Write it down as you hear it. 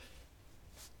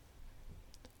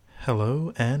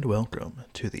Hello and welcome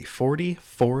to the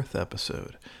 44th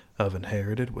episode of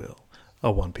Inherited Will,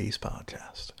 a One Piece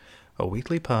podcast. A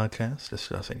weekly podcast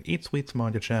discussing each week's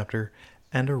manga chapter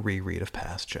and a reread of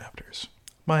past chapters.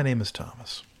 My name is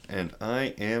Thomas. And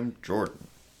I am Jordan.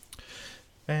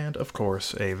 And, of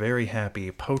course, a very happy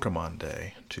Pokemon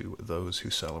Day to those who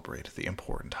celebrate the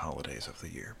important holidays of the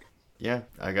year. Yeah,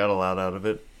 I got a lot out of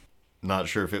it. Not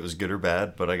sure if it was good or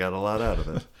bad, but I got a lot out of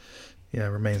it. Yeah,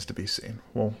 remains to be seen.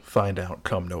 We'll find out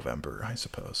come November, I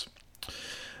suppose.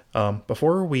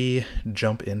 Before we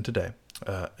jump in today,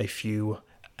 a few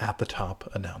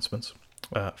at-the-top announcements.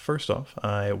 First off,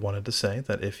 I wanted to say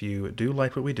that if you do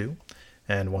like what we do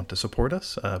and want to support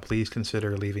us, please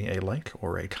consider leaving a like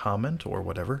or a comment or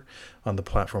whatever on the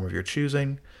platform of your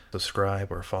choosing.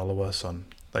 Subscribe or follow us on,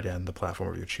 again, the platform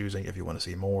of your choosing if you want to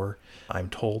see more. I'm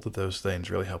told that those things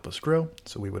really help us grow,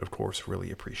 so we would, of course, really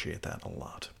appreciate that a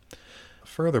lot.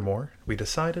 Furthermore, we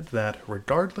decided that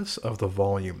regardless of the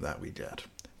volume that we get,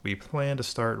 we plan to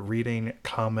start reading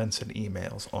comments and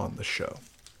emails on the show.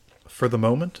 For the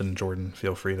moment, and Jordan,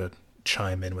 feel free to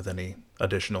chime in with any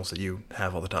additionals that you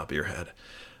have on the top of your head,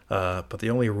 but the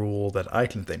only rule that I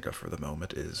can think of for the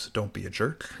moment is don't be a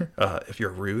jerk. If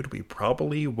you're rude, we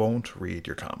probably won't read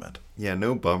your comment. Yeah,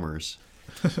 no bummers.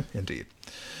 Indeed.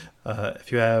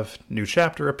 If you have new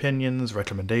chapter opinions,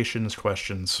 recommendations,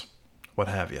 questions, what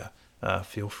have you,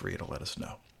 feel free to let us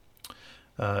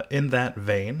know. In that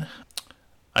vein,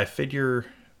 I figure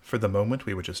for the moment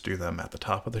we would just do them at the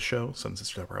top of the show, since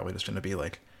it's probably just going to be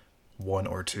like one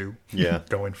or two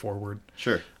going forward.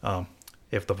 Sure.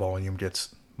 If the volume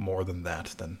gets more than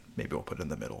that, then maybe we'll put it in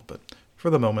the middle. But for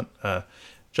the moment,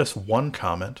 just one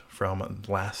comment from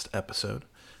last episode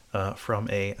from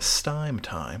a Stime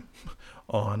Time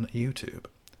on YouTube.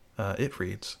 It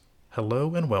reads,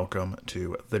 "Hello and welcome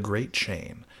to The Great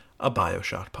Chain, a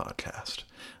BioShock podcast.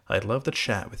 I'd love to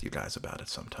chat with you guys about it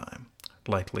sometime.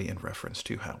 Likely in reference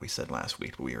to how we said last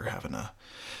week we were having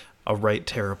a right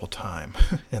terrible time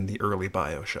in the early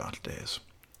BioShock days."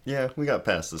 Yeah, we got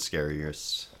past the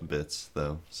scariest bits,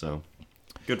 though, so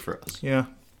good for us. Yeah.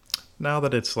 Now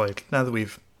that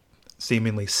we've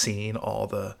seemingly seen all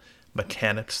the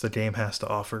mechanics the game has to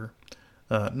offer,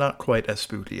 not quite as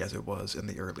spooky as it was in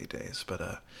the early days,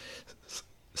 but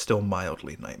still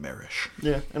mildly nightmarish.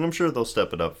 Yeah, and I'm sure they'll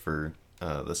step it up for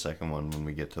the second one when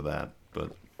we get to that,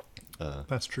 but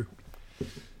that's true.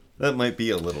 That might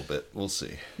be a little bit. We'll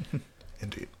see.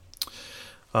 Indeed.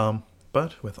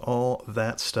 But with all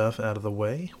that stuff out of the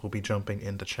way, we'll be jumping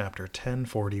into chapter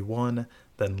 1041,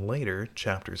 then later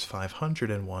chapters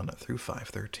 501 through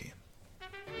 513.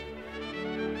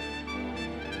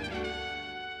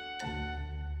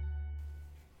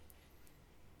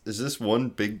 Is this one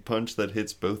big punch that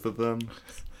hits both of them?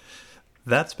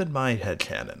 That's been my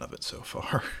headcanon of it so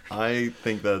far. I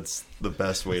think that's the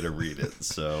best way to read it,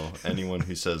 so anyone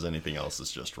who says anything else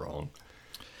is just wrong.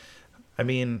 I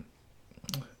mean,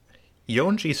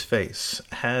 Yonji's face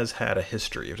has had a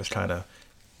history of just kind of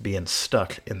being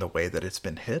stuck in the way that it's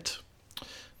been hit.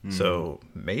 So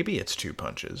maybe it's two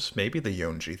punches. Maybe the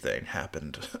Yonji thing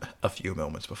happened a few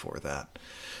moments before that.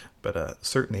 But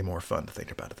certainly more fun to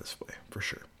think about it this way, for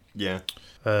sure. Yeah.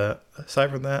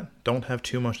 Aside from that, don't have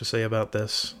too much to say about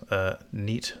this.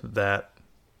 Neat that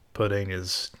Pudding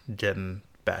is getting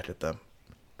back at them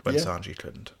when Sanji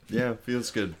couldn't. Yeah, feels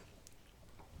good.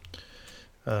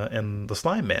 And the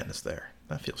Slime Man is there.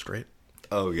 That feels great.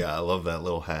 Oh, yeah, I love that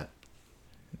little hat.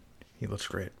 He looks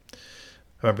great.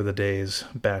 I remember the days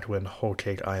back when Whole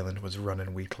Cake Island was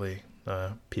running weekly.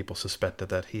 People suspected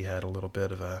that he had a little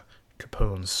bit of a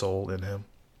Capone soul in him.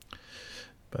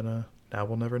 But now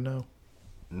we'll never know.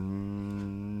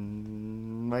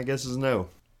 My guess is no.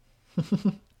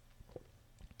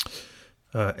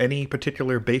 Any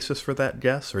particular basis for that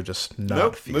guess, or just not?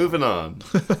 Nope, moving on.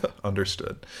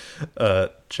 Understood.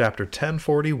 Chapter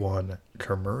 1041,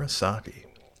 Komurasaki.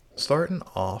 Starting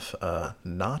off,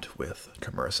 not with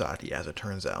Komurasaki, as it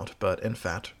turns out, but in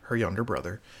fact, her younger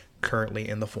brother, currently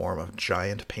in the form of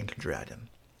Giant Pink Dragon.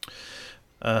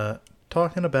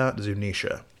 Talking about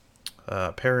Zunisha.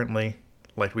 Apparently,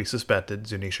 like we suspected,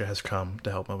 Zunisha has come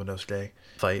to help Momonosuke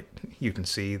fight. You can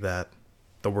see that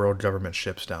the world government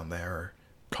ships down there are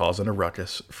causing a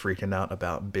ruckus, freaking out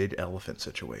about big elephant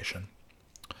situation.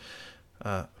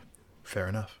 Fair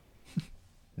enough.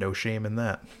 No shame in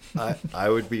that. I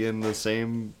would be in the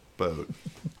same boat.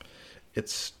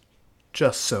 It's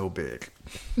just so big.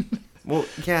 Well,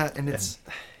 yeah, and it's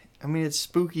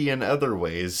spooky in other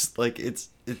ways. Like,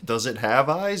 does it have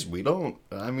eyes? We don't.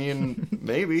 I mean,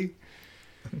 maybe.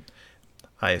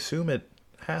 I assume it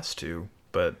has to,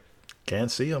 but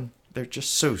can't see them. They're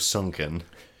just so sunken.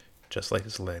 just like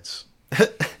his legs.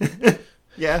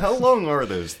 Yeah, how long are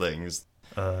those things?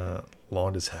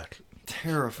 Long as heck.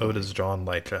 Terrifying. Oda's drawn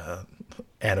like a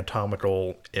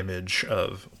anatomical image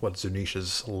of what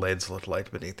Zunisha's legs look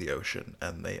like beneath the ocean,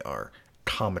 and they are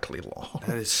comically long.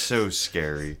 That is so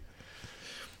scary.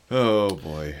 Oh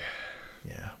boy.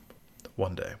 Yeah.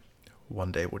 One day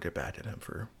we'll get back at him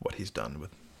for what he's done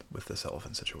with this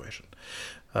elephant situation.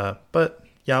 But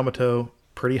Yamato,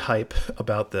 pretty hype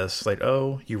about this. Like,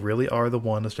 oh, you really are the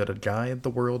one who's going to guide the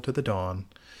world to the dawn.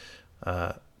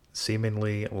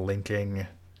 Seemingly linking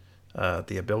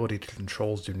the ability to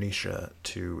control Zunisha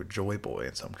to Joy Boy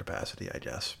in some capacity, I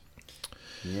guess.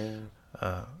 Yeah.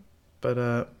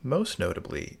 But most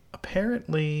notably,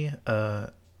 apparently,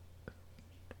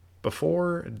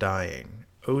 before dying,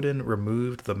 Odin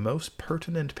removed the most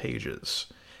pertinent pages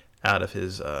out of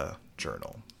his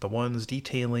journal, the ones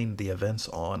detailing the events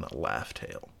on Laugh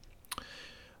Tale,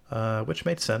 which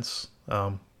made sense,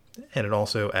 and it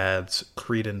also adds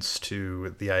credence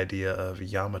to the idea of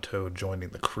Yamato joining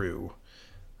the crew,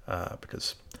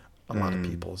 because a lot of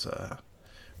people's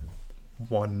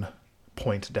one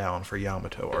point down for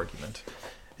Yamato argument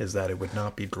is that it would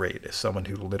not be great if someone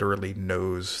who literally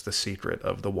knows the secret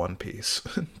of the One Piece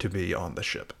to be on the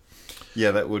ship.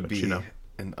 Yeah, that would be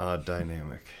an odd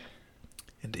dynamic.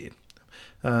 Indeed.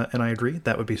 And I agree,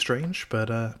 that would be strange,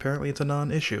 but apparently it's a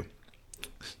non-issue.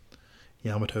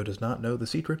 Yamato does not know the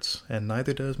secrets, and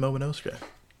neither does Momonosuke.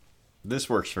 This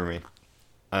works for me.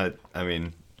 I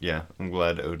mean, yeah, I'm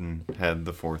glad Odin had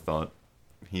the forethought.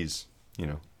 He's,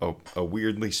 a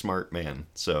weirdly smart man,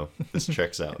 so this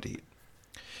checks out. Indeed.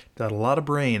 Got a lot of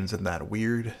brains in that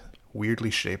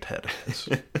weirdly shaped head of his.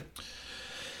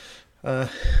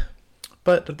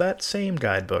 But that same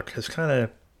guidebook has kind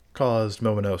of caused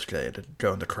Momonosuke to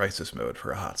go into crisis mode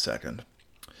for a hot second.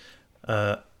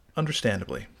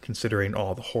 Understandably, considering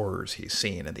all the horrors he's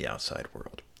seen in the outside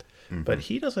world. Mm-hmm. But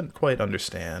he doesn't quite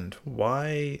understand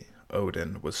why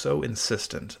Odin was so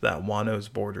insistent that Wano's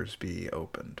borders be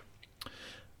opened.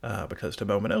 Because to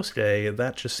Momonosuke,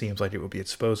 that just seems like it would be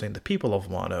exposing the people of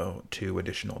Wano to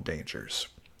additional dangers.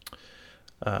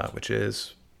 Which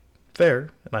is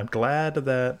fair, and I'm glad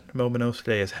that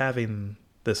Momonosuke is having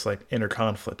this inner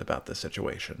conflict about this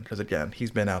situation. Because again,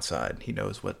 he's been outside, he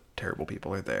knows what terrible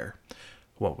people are there.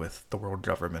 What with the world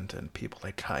government and people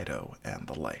like Kaido and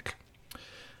the like.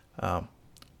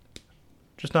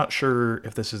 Just not sure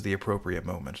if this is the appropriate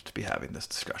moment to be having this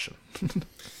discussion.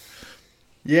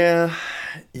 Yeah,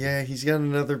 he's got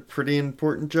another pretty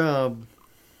important job.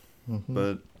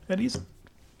 Mm-hmm. And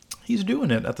he's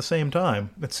doing it at the same time,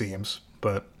 it seems.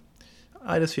 But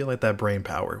I just feel like that brain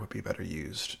power would be better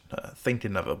used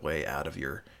thinking of a way out of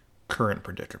your current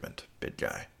predicament, big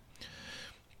guy.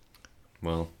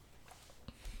 Well,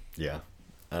 yeah,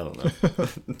 I don't know.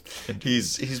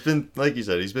 He's been, like you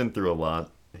said, he's been through a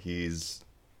lot. He's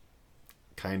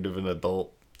kind of an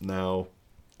adult now,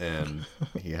 and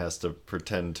he has to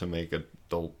pretend to make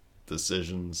adult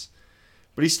decisions.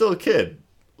 But he's still a kid.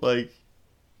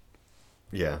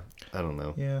 Yeah, I don't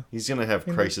know. Yeah. He's going to have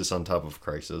crisis on top of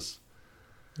crisis.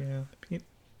 Yeah,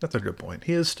 that's a good point.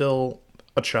 He is still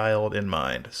a child in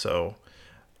mind, so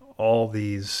all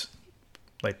these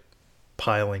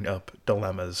piling up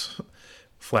dilemmas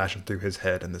flashing through his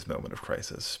head in this moment of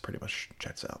crisis pretty much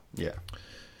checks out. Yeah.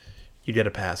 You get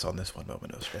a pass on this one,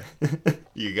 Momonosuke.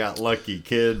 You got lucky,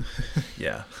 kid.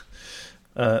 Yeah.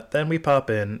 Then we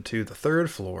pop in to the third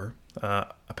floor.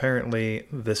 Apparently,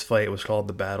 this fight was called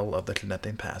the Battle of the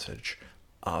Connecting Passage,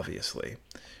 obviously,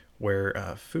 where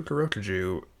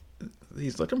Fukurokuju,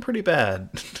 he's looking pretty bad.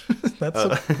 That's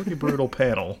a pretty brutal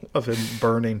panel of him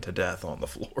burning to death on the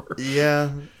floor.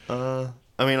 Yeah.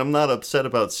 I mean, I'm not upset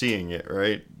about seeing it,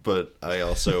 right? But I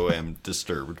also am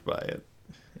disturbed by it.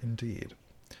 Indeed.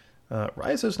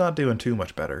 Raizo's not doing too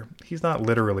much better. He's not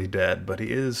literally dead, but he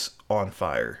is on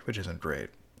fire, which isn't great.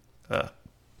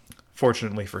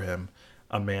 Fortunately for him,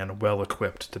 a man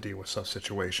well-equipped to deal with such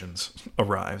situations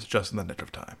arrives just in the nick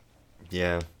of time.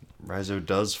 Yeah, Raizo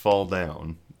does fall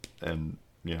down and,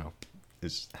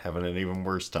 is having an even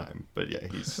worse time. But yeah,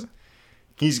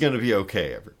 he's going to be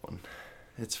okay, everyone.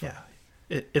 It's fine. Yeah.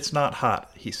 It's not hot,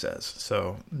 he says,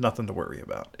 so nothing to worry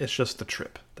about. It's just the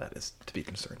trip that is to be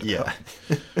concerned about.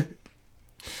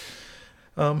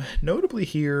 Yeah. Notably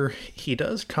here, he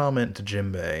does comment to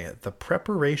Jinbei, the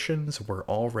preparations were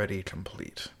already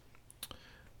complete.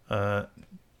 Do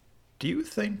you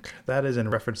think that is in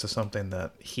reference to something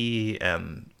that he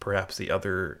and perhaps the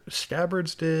other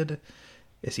scabbards did?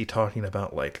 Is he talking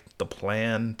about, the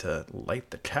plan to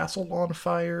light the castle on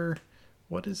fire?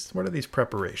 What are these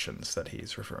preparations that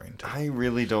he's referring to? I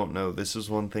really don't know. This is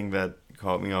one thing that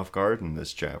caught me off guard in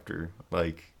this chapter.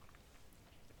 Like,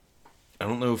 I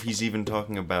don't know if he's even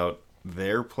talking about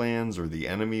their plans or the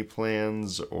enemy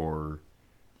plans or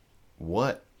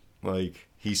what. Like,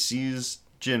 he sees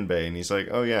Jinbei and he's like,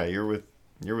 "Oh yeah, you're with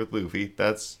Luffy.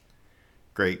 That's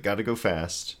great. Got to go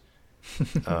fast."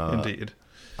 Indeed.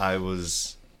 I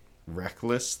was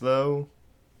reckless though,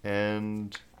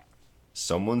 and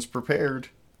someone's prepared.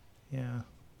 Yeah.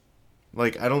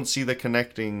 Like, I don't see the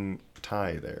connecting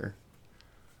tie there.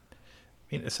 I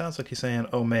mean, it sounds like he's saying,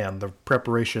 "Oh man, the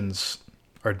preparations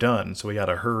are done, so we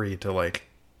gotta hurry to like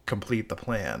complete the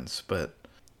plans." But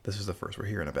this is the first we're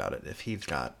hearing about it. If he's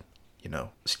got,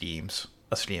 schemes,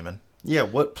 a scheming. Yeah,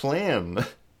 what plan?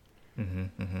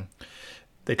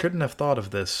 They couldn't have thought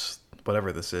of this,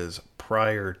 whatever this is,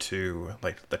 prior to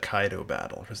like the Kaido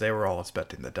battle, because they were all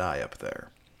expecting to die up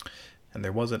there, and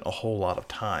there wasn't a whole lot of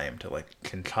time to like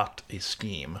concoct a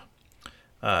scheme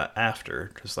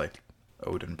after, just like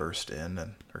Odin burst in,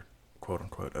 or quote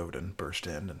unquote Odin burst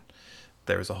in, and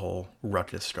there was a whole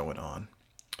ruckus going on.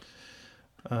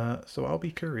 So I'll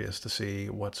be curious to see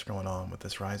what's going on with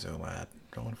this Raizo lad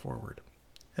going forward.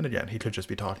 And again, he could just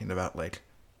be talking about like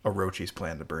Orochi's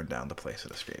plan to burn down the place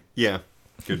and escape. Yeah,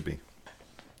 could be.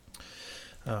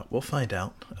 We'll find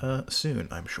out soon,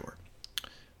 I'm sure.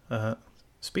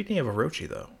 Speaking of Orochi,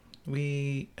 though,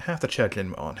 we have to check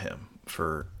in on him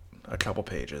for a couple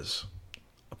pages,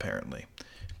 apparently.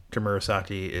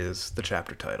 Komurasaki is the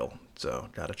chapter title, so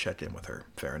gotta check in with her.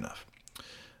 Fair enough.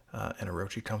 And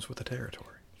Orochi comes with the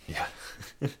territory. Yeah.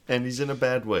 And he's in a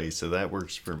bad way, so that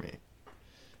works for me.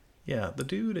 Yeah, the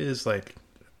dude is like...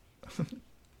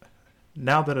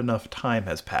 now that enough time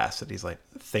has passed that he's like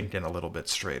thinking a little bit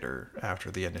straighter after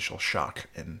the initial shock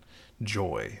and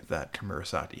joy that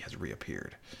Komurasaki has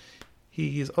reappeared.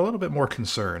 He's a little bit more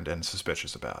concerned and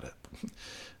suspicious about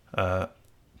it.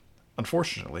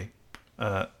 Unfortunately,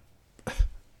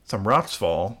 some rocks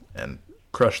fall and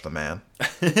crush the man.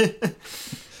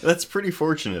 That's pretty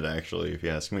fortunate, actually, if you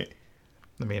ask me.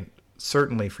 I mean,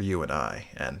 certainly for you and I,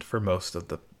 and for most of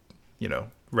the,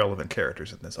 relevant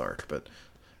characters in this arc, but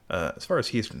as far as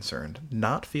he's concerned,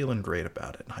 not feeling great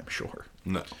about it, I'm sure.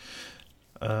 No.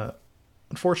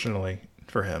 Unfortunately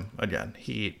for him, again,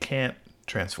 he can't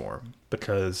transform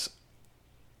because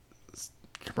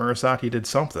Komurasaki did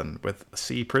something with a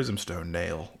Sea Prism Stone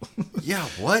nail. Yeah,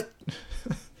 what?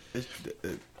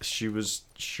 She was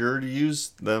sure to use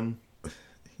them.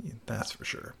 That's for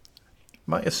sure.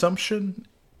 My assumption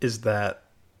is that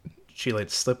she like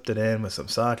slipped it in with some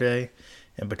sake,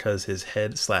 and because his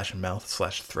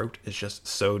head/mouth/throat is just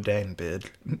so dang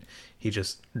big, he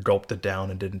just gulped it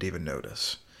down and didn't even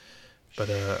notice. But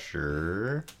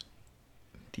sure.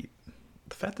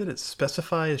 The fact that it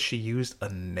specifies she used a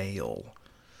nail.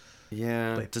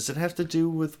 Yeah. Like, does it have to do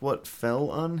with what fell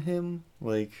on him?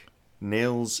 Like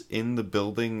nails in the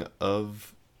building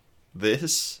of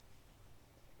this?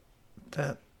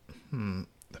 But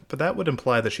that would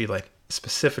imply that she like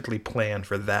specifically planned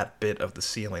for that bit of the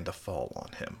ceiling to fall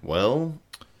on him. Well,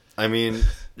 I mean,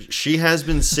 she has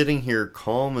been sitting here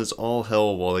calm as all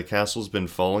hell while the castle's been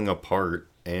falling apart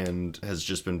and has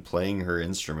just been playing her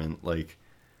instrument. Like,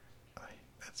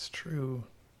 that's true.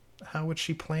 How would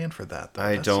she plan for that, though?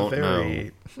 I don't know.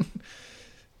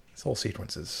 This whole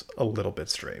sequence is a little bit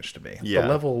strange to me. Yeah. The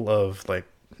level of, like,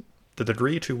 the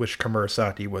degree to which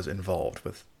Komurasaki was involved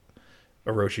with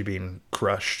Orochi being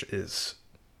crushed is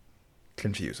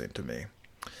confusing to me.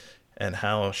 And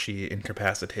how she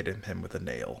incapacitated him with a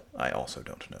nail, I also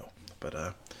don't know.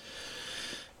 But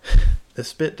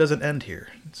this bit doesn't end here,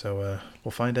 so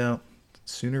we'll find out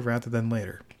sooner rather than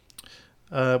later.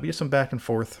 We get some back and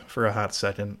forth for a hot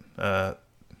second.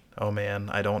 Oh man,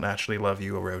 I don't actually love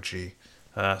you, Orochi.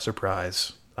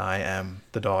 Surprise, I am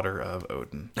the daughter of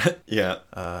Odin. Yeah.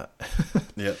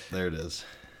 Yep, there it is.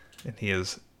 And he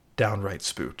is downright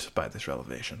spooked by this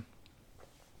revelation.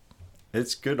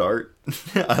 It's good art.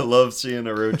 I love seeing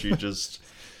Orochi just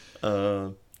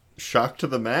shocked to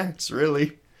the max,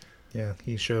 really. Yeah,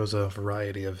 he shows a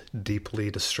variety of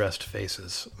deeply distressed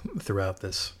faces throughout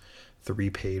this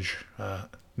 3-page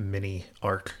mini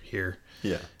arc here.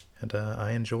 Yeah. And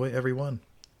I enjoy every one.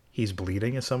 He's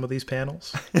bleeding in some of these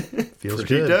panels. Feels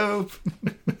pretty good. Dope.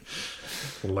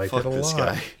 Like Fuck it a this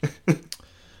lot.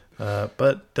 guy.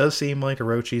 But does seem like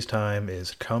Orochi's time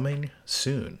is coming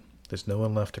soon. There's no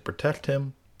one left to protect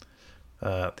him.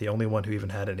 The only one who even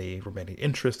had any remaining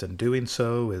interest in doing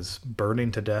so is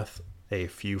burning to death a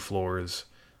few floors,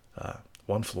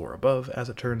 one floor above, as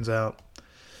it turns out.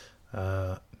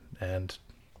 And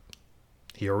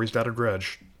he always got a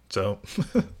grudge. So,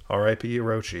 R.I.P.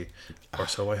 Orochi. Or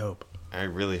so I hope. I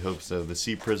really hope so. The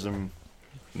Sea Prism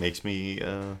makes me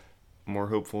more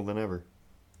hopeful than ever.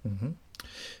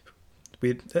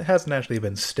 It hasn't actually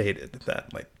been stated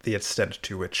that like the extent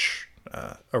to which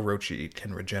Orochi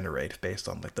can regenerate based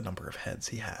on like the number of heads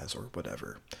he has or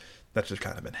whatever. That's just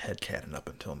kind of been headcanon up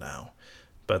until now.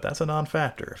 But that's a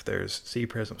non-factor if there's Sea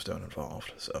Prism Stone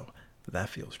involved, so that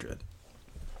feels good.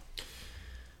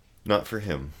 Not for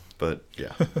him, but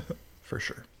yeah. For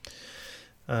sure.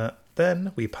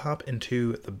 Then we pop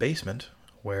into the basement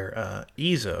where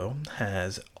Izo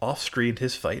has off-screened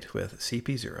his fight with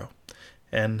CP0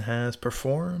 and has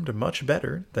performed much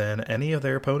better than any of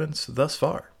their opponents thus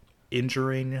far,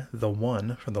 injuring the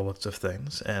one from the looks of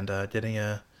things and getting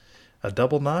a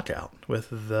double knockout with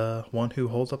the one who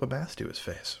holds up a mask to his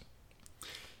face.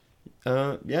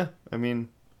 Yeah, I mean,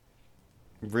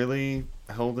 really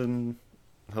held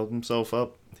himself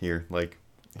up here. Like,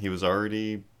 he was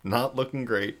already not looking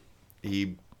great.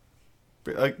 He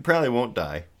probably won't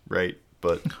die, right?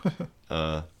 But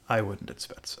I wouldn't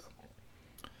expect so.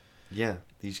 Yeah,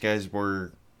 these guys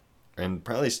were, and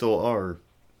probably still are,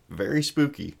 very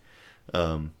spooky.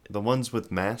 The ones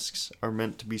with masks are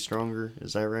meant to be stronger,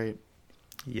 is that right?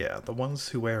 Yeah, the ones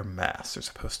who wear masks are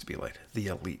supposed to be like the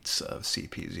elites of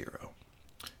CP0,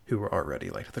 who are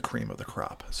already like the cream of the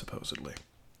crop, supposedly.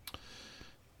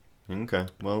 Okay,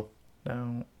 well.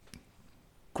 Now,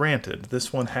 granted,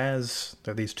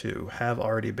 these two have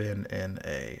already been in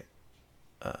a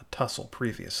tussle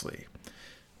previously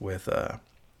with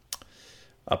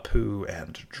Apu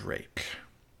and Drake.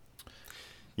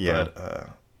 Yeah.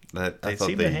 But they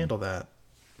seem to handle that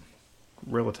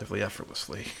relatively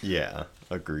effortlessly. Yeah,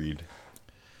 agreed.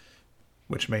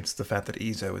 Which makes the fact that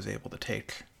Izo is able to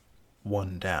take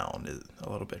one down a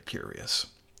little bit curious.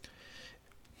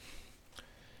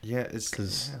 Yeah, it's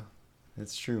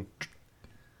true.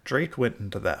 Drake went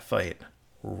into that fight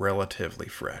relatively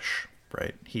fresh,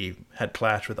 right? He had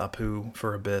clashed with Apu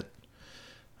for a bit,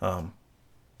 but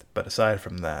aside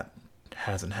from that,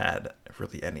 hasn't had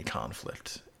really any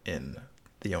conflict in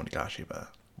the Onigashima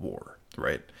war,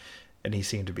 right? And he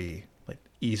seemed to be like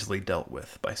easily dealt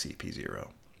with by CP0.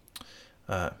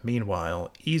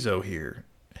 Meanwhile, Izo here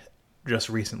just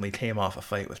recently came off a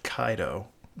fight with Kaido,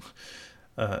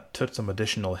 took some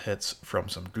additional hits from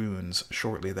some goons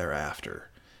shortly thereafter,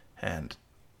 and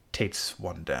takes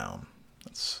one down.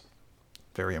 That's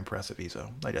very impressive,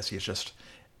 Izo. I guess he's just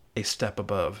a step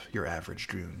above your average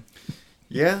goon.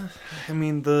 Yeah, I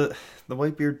mean, the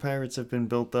Whitebeard pirates have been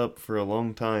built up for a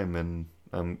long time, and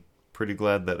I'm pretty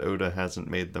glad that Oda hasn't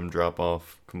made them drop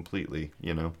off completely,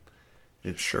 you know?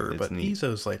 It's but neat.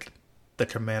 Izo's like the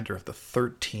commander of the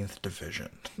 13th Division.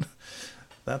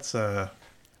 That's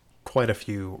quite a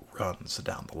few runs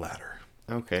down the ladder.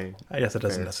 Okay. I guess it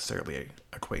doesn't fair. necessarily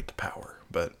equate to power,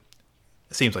 but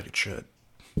it seems like it should.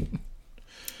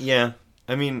 Yeah,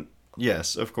 I mean,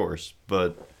 yes, of course,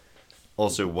 but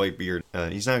also Whitebeard,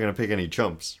 he's not going to pick any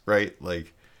chumps, right?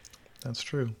 Like, That's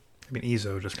true. I mean,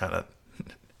 Izo just kind of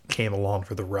came along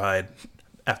for the ride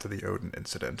after the Odin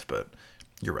incident, but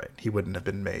you're right. He wouldn't have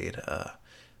been made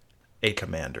a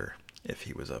commander if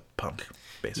he was a punk,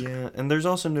 basically. yeah, and there's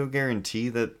also no guarantee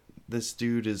that this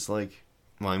dude is like,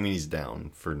 well, I mean, he's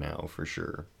down for now, for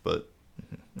sure, but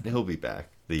he'll be back,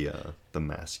 the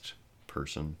masked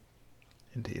person.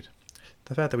 Indeed.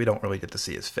 The fact that we don't really get to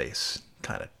see his face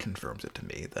kind of confirms it to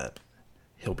me that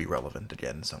he'll be relevant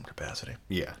again in some capacity.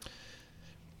 Yeah.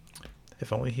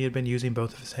 If only he had been using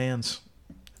both of his hands,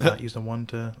 not using one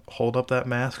to hold up that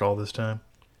mask all this time.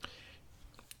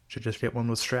 Should just get one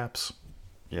with straps.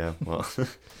 Yeah, well,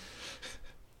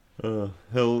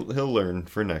 he'll learn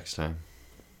for next time.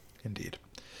 Indeed.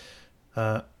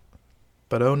 But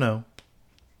oh no.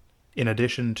 In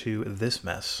addition to this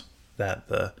mess that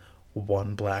the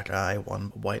one black eye, one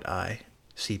white eye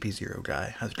CP0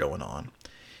 guy has going on,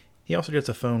 he also gets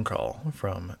a phone call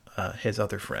from his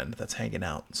other friend that's hanging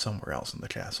out somewhere else in the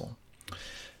castle.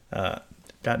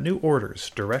 Got new orders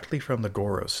directly from the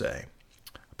Gorosei.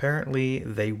 Apparently,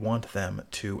 they want them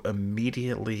to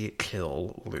immediately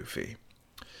kill Luffy,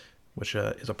 which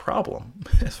is a problem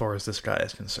as far as this guy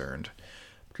is concerned.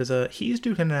 Because he's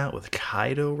duking it out with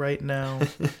Kaido right now.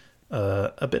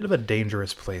 A bit of a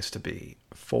dangerous place to be,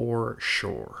 for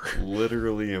sure.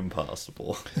 Literally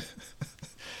impossible.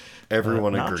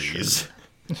 Everyone agrees.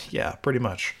 Sure. Yeah, pretty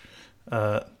much.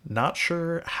 Not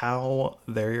sure how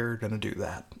they're going to do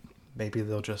that. Maybe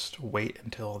they'll just wait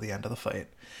until the end of the fight.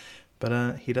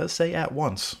 But he does say at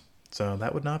once, so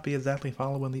that would not be exactly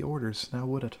following the orders, now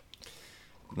would it?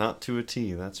 Not to a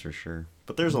T, that's for sure.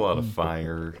 But there's a lot of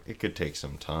fire. It could take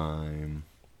some time.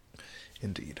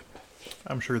 Indeed.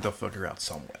 I'm sure they'll figure out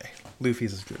some way.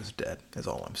 Luffy's as good as dead, is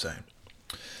all I'm saying.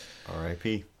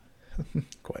 R.I.P.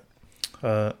 Quite.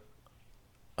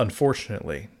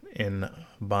 Unfortunately, in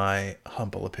my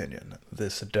humble opinion,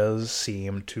 this does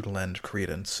seem to lend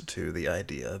credence to the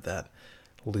idea that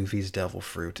Luffy's devil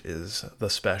fruit is the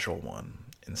special one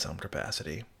in some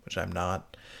capacity, which I'm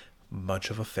not much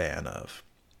of a fan of.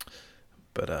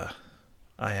 But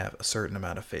I have a certain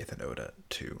amount of faith in Oda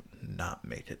to not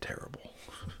make it terrible.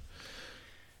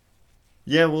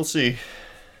 Yeah, we'll see.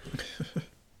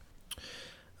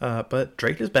 But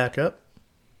Drake is back up.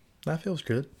 That feels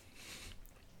good.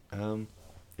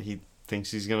 He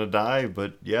thinks he's gonna die,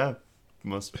 but yeah,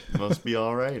 must be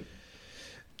all right.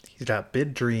 He's got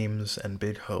big dreams and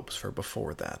big hopes for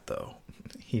before that, though.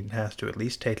 He has to at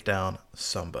least take down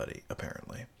somebody,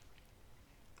 apparently.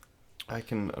 I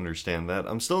can understand that.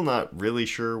 I'm still not really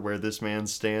sure where this man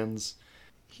stands.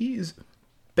 He's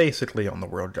basically on the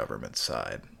world government's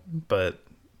side, but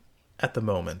at the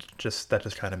moment, that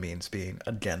just kind of means being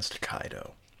against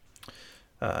Kaido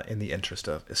in the interest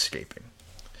of escaping.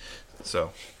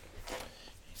 So,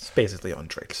 he's basically on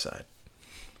Drake's side.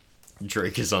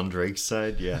 Drake is on Drake's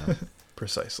side, yeah.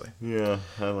 Precisely. Yeah,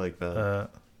 I like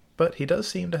that. But he does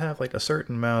seem to have like a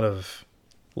certain amount of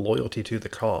loyalty to the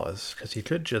cause, because he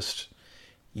could just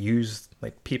use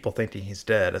like people thinking he's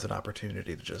dead as an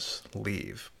opportunity to just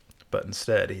leave. But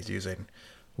instead, he's using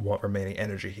what remaining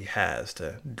energy he has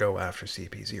to go after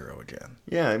CP0 again.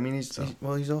 Yeah, I mean,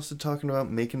 he's also talking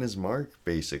about making his mark,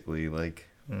 basically. Like,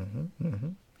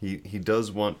 He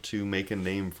does want to make a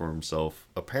name for himself,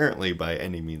 apparently by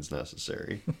any means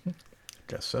necessary.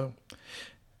 Guess so.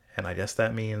 And I guess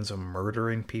that means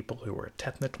murdering people who were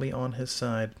technically on his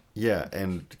side. Yeah,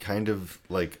 and kind of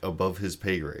like above his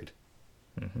pay grade.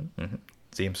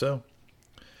 Seems so.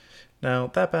 Now,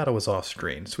 that battle was off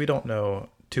screen, so we don't know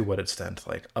to what extent,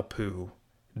 like, Apu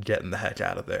getting the heck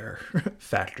out of there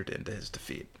factored into his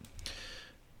defeat.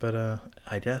 But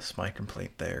I guess my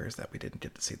complaint there is that we didn't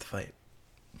get to see the fight.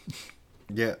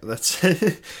 Yeah, that's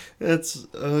that's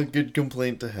a good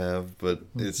complaint to have, but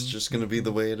it's just going to be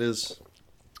the way it is.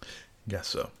 Guess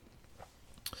so.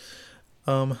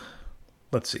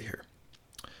 Let's see here.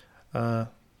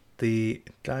 The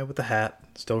guy with the hat,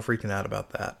 still freaking out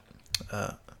about that.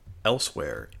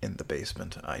 Elsewhere in the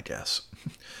basement, I guess.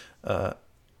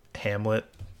 Hamlet,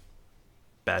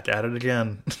 back at it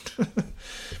again.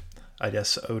 I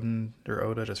guess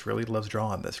Oda just really loves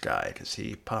drawing this guy because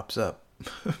he pops up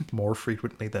more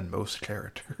frequently than most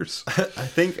characters. I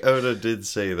think Oda did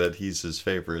say that he's his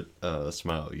favorite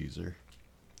smile user.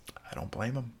 I don't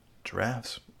blame him.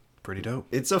 Giraffes, pretty dope.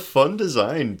 It's a fun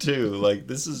design too. Like,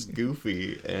 this is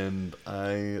goofy and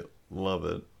I love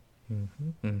it.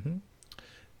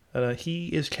 He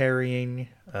is carrying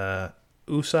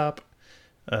Usopp,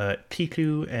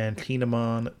 Kiku, and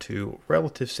Kinemon to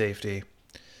relative safety.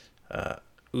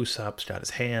 Usopp's got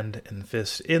his hand and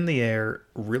fist in the air,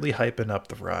 really hyping up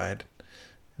the ride.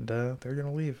 And they're going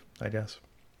to leave, I guess.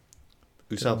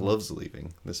 Usopp loves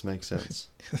leaving. This makes sense.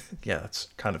 Yeah, that's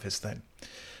kind of his thing.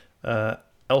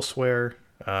 Elsewhere,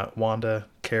 Wanda,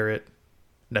 Carrot,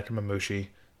 Nekomamushi,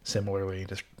 similarly,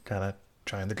 just kind of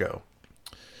trying to go.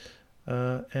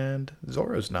 And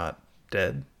Zoro's not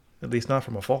dead, at least not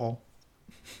from a fall.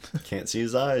 Can't see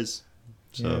his eyes.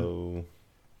 So,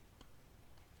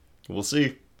 we'll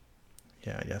see.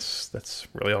 Yeah, I guess that's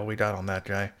really all we got on that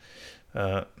guy.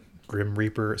 Grim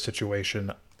Reaper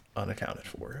situation unaccounted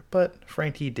for. But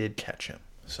Frankie did catch him,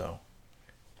 so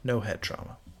no head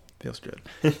trauma. Feels good.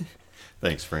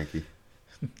 Thanks, Frankie.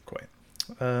 Quite.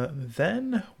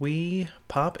 Then we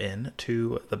pop in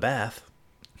to the bath,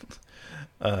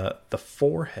 the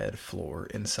forehead floor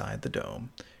inside the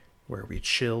dome, where we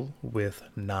chill with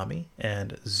Nami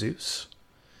and Zeus,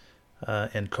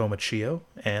 and Komachio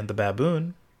and the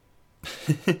baboon.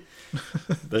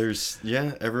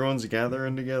 Everyone's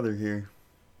gathering together here.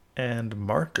 And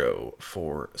Marco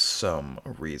for some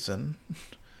reason.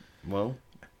 Well,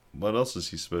 what else is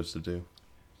he supposed to do?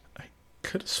 I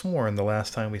could have sworn the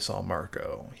last time we saw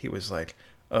Marco, he was like,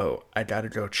 oh, I gotta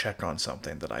go check on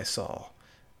something that I saw.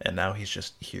 And now he's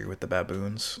just here with the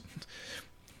baboons.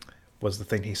 Was the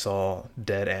thing he saw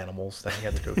dead animals that he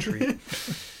had to go treat?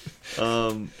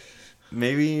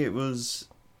 Maybe it was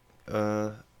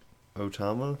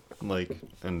Otama, like,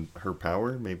 and her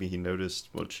power. Maybe he noticed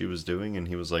what she was doing and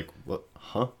he was like, what,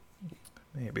 huh?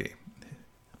 Maybe.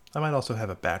 I might also have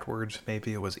it backwards.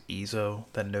 Maybe it was Izo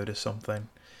that noticed something.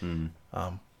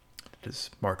 Because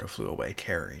Marco flew away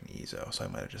carrying Izo, so I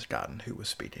might have just gotten who was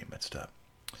speaking mixed up.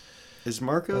 Is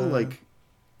Marco like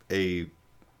a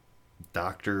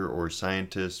doctor or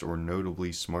scientist or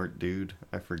notably smart dude?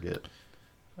 I forget.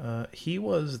 He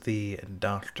was the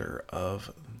doctor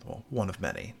of, well, one of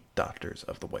many doctors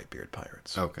of the Whitebeard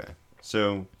Pirates. Okay.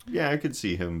 So, yeah, I could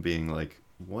see him being like,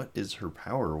 what is her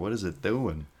power? What is it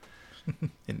doing?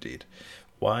 Indeed.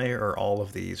 Why are all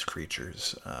of these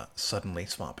creatures suddenly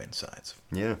swapping sides?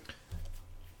 Yeah.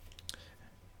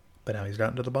 But now he's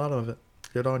gotten to the bottom of it.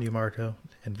 Good on you, Marco.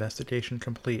 Investigation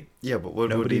complete. Yeah, but what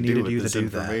Nobody would he do needed with you to this do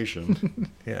that.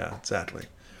 information? Yeah, exactly.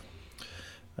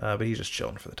 But he's just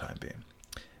chilling for the time being.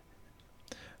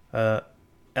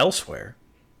 Elsewhere,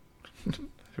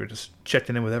 we're just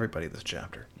checking in with everybody this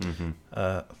chapter.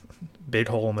 Mm-hmm. Big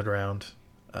hole in the ground.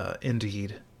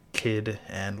 Indeed, Kid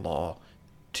and Law,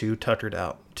 too tuckered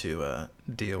out to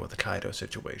deal with the Kaido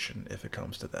situation if it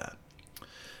comes to that.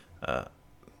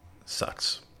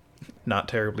 Sucks. Not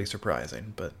terribly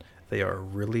surprising, but they are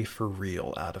really for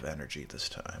real out of energy this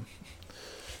time.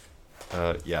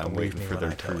 Yeah, I'm Believe waiting me for when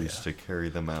their I tell crews ya. to carry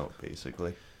them out,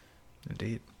 basically.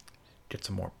 Indeed. Get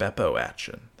some more Beppo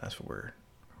action. That's what we're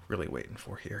really waiting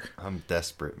for here. I'm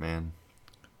desperate, man.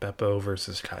 Beppo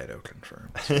versus Kaido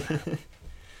confirmed.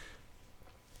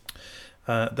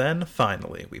 Then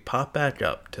finally, we pop back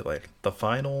up to like the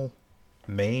final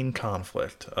main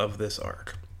conflict of this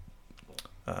arc.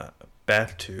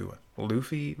 Back to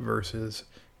Luffy versus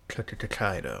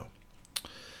Kaido.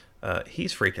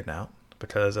 He's freaking out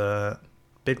because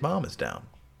Big Mom is down.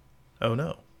 Oh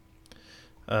no.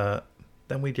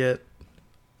 Then we get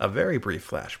a very brief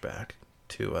flashback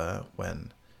to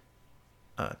when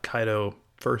Kaido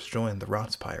first joined the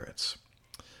Rocks Pirates,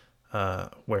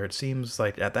 where it seems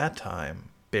like at that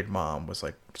time Big Mom was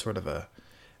like sort of a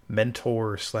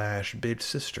mentor / big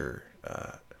sister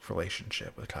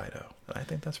relationship with Kaido, and I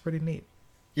think that's pretty neat.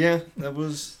 Yeah, that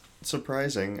was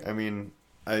surprising. I mean,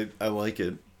 I like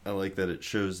it. I like that it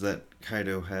shows that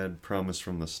Kaido had promise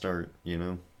from the start, you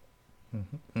know?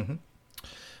 Mm-hmm.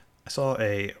 I saw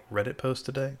a Reddit post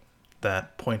today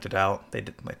that pointed out they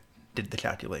did the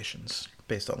calculations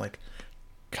based on like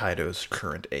Kaido's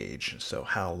current age, so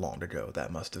how long ago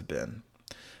that must have been.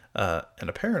 And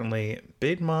apparently,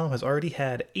 Big Mom has already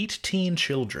had 18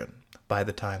 children by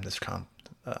the time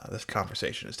this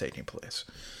conversation is taking place.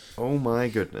 Oh my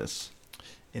goodness.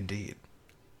 Indeed.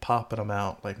 Popping them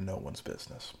out like no one's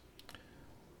business.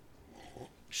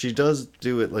 She does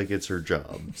do it like it's her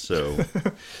job, so...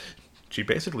 She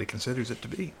basically considers it to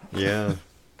be. Yeah,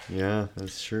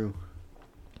 that's true.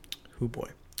 Oh boy.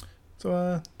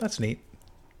 So, that's neat.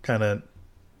 Kind of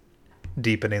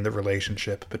deepening the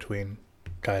relationship between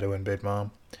Kaido and Big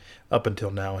Mom. Up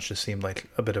until now, it's just seemed like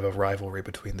a bit of a rivalry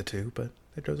between the two, but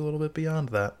it goes a little bit beyond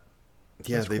that.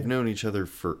 Yeah, That's they've cool. known each other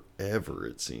forever,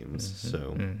 it seems,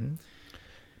 so... Mm-hmm.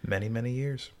 Many, many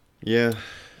years. Yeah,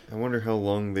 I wonder how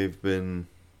long they've been,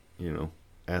 you know,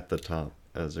 at the top,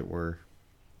 as it were.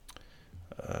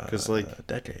 Because,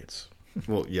 decades.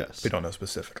 well, yes. We don't know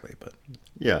specifically, but...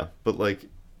 Yeah, but, like,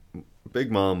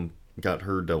 Big Mom got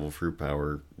her devil fruit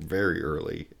power very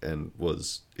early and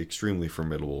was extremely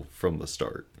formidable from the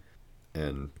start.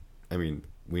 And, I mean,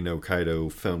 we know Kaido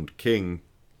found King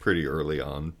pretty early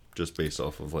on, just based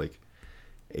off of, like,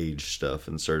 age stuff,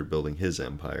 and started building his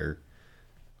empire.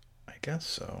 I guess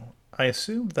so. I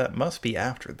assumed that must be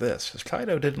after this, because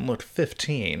Kaido didn't look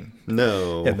 15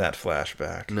 No. in that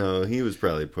flashback. No, he was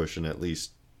probably pushing at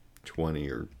least 20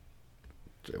 or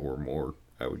more,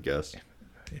 I would guess.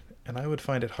 And I would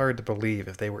find it hard to believe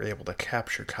if they were able to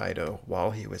capture Kaido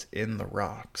while he was in the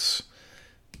rocks.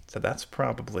 So that's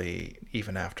probably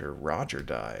even after Roger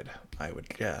died, I would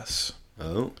guess.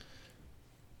 Oh.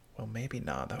 Well, maybe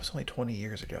not. That was only 20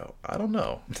 years ago. I don't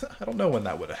know. I don't know when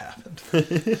that would have happened.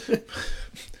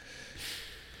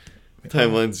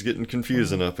 Timeline's getting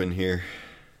confusing up in here.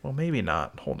 Well, maybe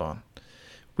not. Hold on.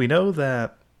 We know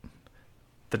that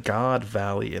the God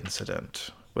Valley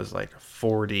incident was like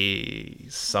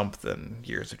 40-something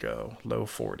years ago, low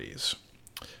 40s.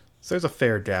 So there's a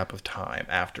fair gap of time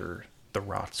after the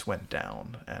rocks went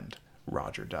down and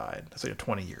Roger died. That's like a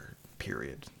 20-year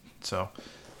period. So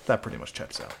that pretty much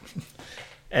checks out.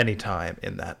 Any time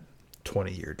in that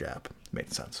 20-year gap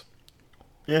made sense.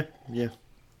 Yeah.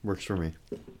 Works for me.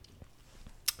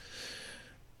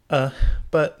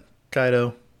 But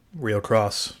Kaido, real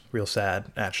cross, real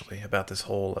sad, actually, about this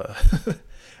whole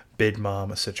Big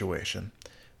Mom situation.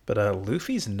 But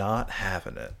Luffy's not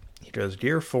having it. He goes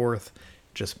Gear 4th,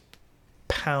 just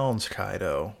pounds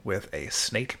Kaido with a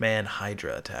Snake Man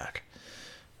Hydra attack.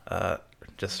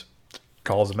 Just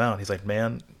calls him out. He's like,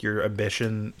 man, your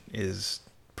ambition is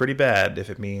pretty bad if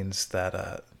it means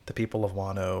that the people of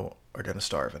Wano are going to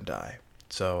starve and die.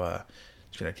 So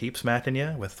he's going to keep smacking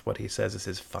you with what he says is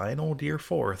his final Gear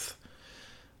 4th.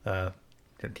 Going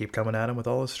to keep coming at him with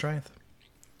all his strength.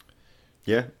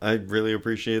 Yeah, I really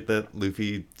appreciate that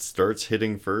Luffy starts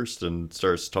hitting first and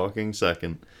starts talking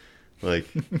second. Like,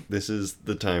 this is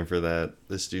the time for that.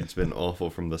 This dude's been awful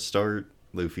from the start.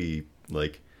 Luffy,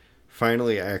 like,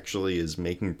 finally actually is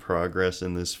making progress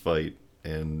in this fight,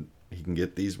 and he can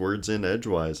get these words in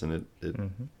edgewise, and it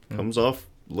comes off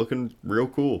looking real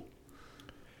cool.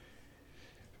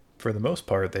 For the most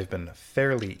part, they've been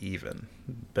fairly even.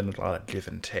 Been a lot of give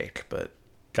and take, but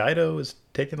Kaido is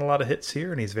taking a lot of hits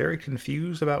here, and he's very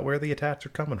confused about where the attacks are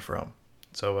coming from.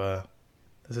 So,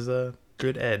 this is a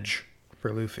good edge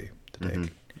for Luffy to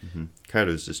take.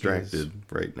 Kaido's distracted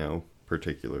right now,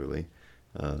 particularly.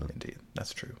 Indeed,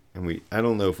 that's true. And I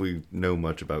don't know if we know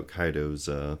much about Kaido's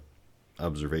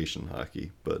observation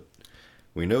hockey, but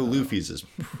we know Luffy's is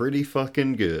pretty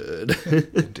fucking good.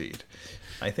 Indeed.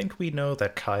 I think we know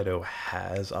that Kaido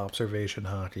has observation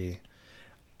hockey.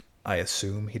 I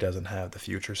assume he doesn't have the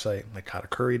future sight like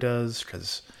Katakuri does,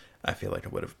 because I feel like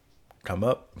it would have come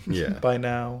up by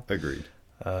now. Agreed.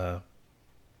 Plus,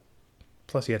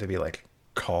 you have to be like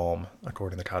calm,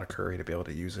 according to Katakuri, to be able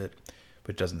to use it,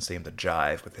 which doesn't seem to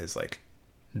jive with his like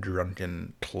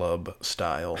drunken club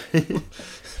style.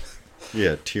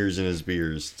 Yeah, tears in his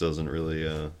beers doesn't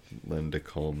really lend to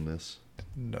calmness.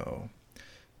 No.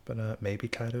 But maybe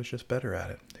Kaido's just better at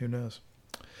it. Who knows?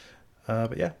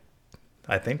 But yeah,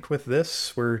 I think with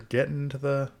this, we're getting to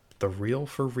the real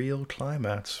for real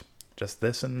climax. Just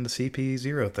this and the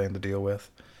CP0 thing to deal with,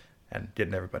 and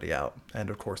getting everybody out. And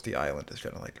of course, the island is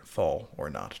going to like fall or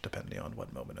not, depending on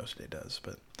what Momonosuke does.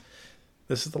 But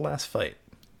this is the last fight,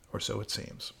 or so it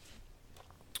seems.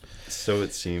 So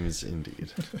it seems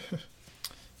indeed.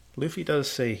 Luffy does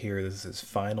say here this is his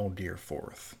final Gear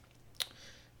 4th.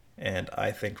 And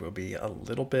I think it would be a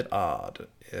little bit odd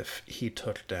if he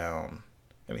took down...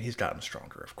 I mean, he's gotten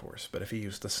stronger, of course, but if he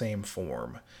used the same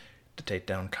form to take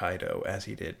down Kaido as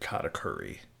he did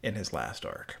Katakuri in his last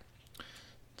arc.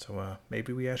 So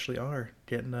maybe we actually are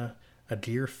getting a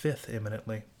Gear 5th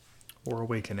imminently, or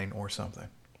Awakening, or something.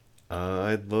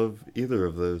 I'd love either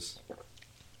of those.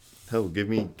 Hell, give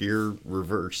me Gear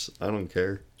Reverse. I don't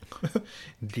care.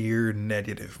 Gear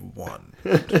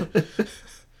 -1.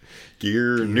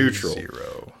 Gear neutral.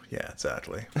 0. Yeah,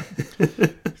 exactly.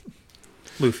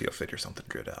 Luffy will figure something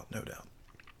good out, no doubt.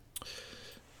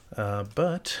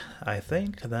 But I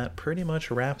think that pretty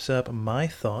much wraps up my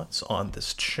thoughts on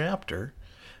this chapter.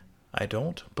 I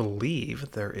don't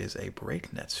believe there is a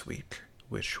break next week,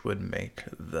 which would make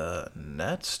the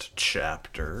next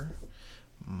chapter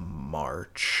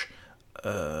March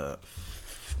 5th?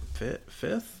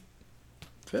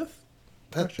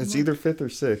 It's either 5th or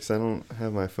 6th. I don't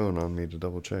have my phone on me to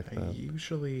double check that. I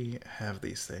usually have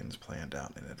these things planned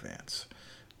out in advance.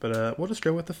 But we'll just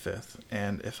go with the 5th.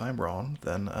 And if I'm wrong,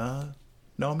 then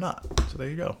no, I'm not. So there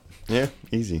you go. Yeah,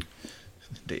 easy.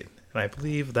 Indeed. And I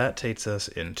believe that takes us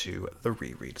into the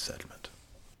reread segment.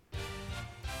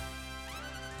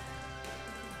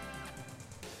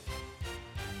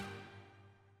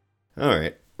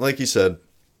 Alright, like you said,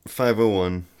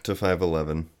 501 to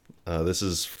 511. This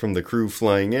is from the crew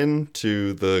flying in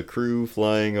to the crew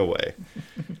flying away.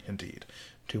 Indeed.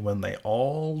 To when they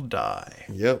all die.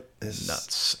 Yep.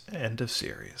 Nuts. End of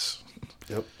series.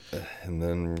 Yep. And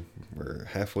then we're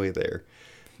halfway there.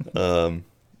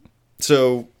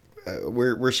 So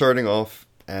we're starting off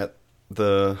at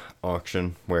the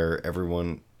auction where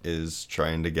everyone is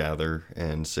trying to gather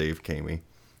and save Kami.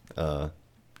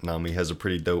 Nami has a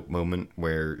pretty dope moment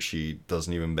where she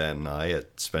doesn't even bat an eye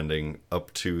at spending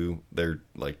up to their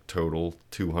like total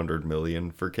 200 million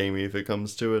for Kami if it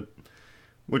comes to it,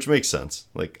 which makes sense.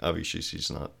 Like obviously she's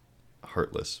not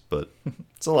heartless, but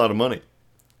it's a lot of money.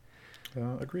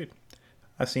 Agreed.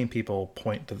 I've seen people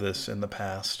point to this in the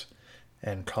past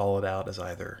and call it out as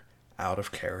either out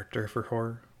of character for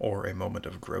her or a moment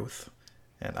of growth,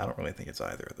 and I don't really think it's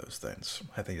either of those things.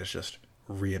 I think it's just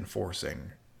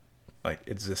reinforcing like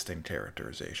existing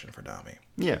characterization for Nami.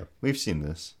 Yeah, we've seen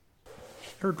this.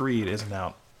 Her greed isn't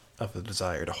out of the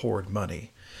desire to hoard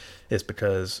money. It's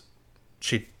because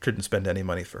she couldn't spend any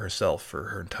money for herself for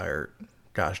her entire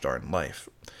gosh darn life.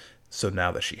 So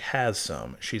now that she has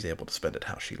some, she's able to spend it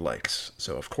how she likes.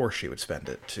 So of course she would spend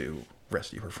it to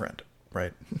rescue her friend,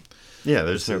 right? Yeah,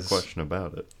 there's no question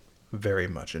about it. Very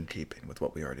much in keeping with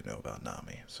what we already know about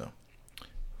Nami. So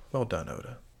well done,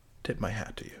 Oda. Tip my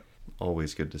hat to you.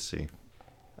 Always good to see.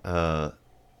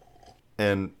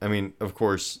 And, I mean, of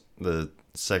course, the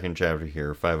second chapter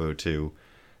here, 502,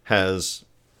 has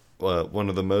one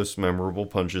of the most memorable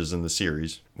punches in the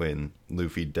series when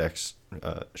Luffy decks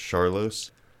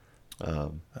Sharlos.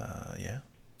 Yeah.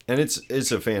 And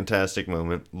it's a fantastic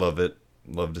moment. Love it.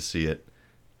 Love to see it.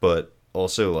 But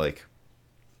also, like,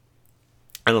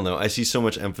 I don't know. I see so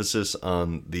much emphasis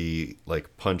on the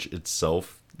like punch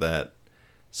itself that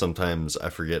sometimes I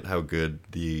forget how good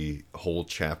the whole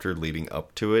chapter leading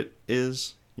up to it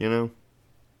is, you know?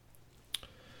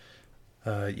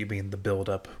 You mean the build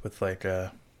up with like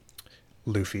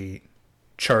Luffy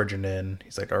charging in?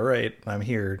 He's like, "All right, I'm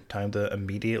here. Time to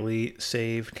immediately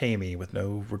save Kami with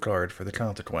no regard for the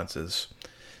consequences."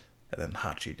 And then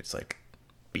Hachi gets like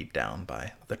beat down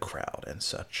by the crowd and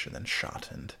such, and then shot,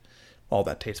 and all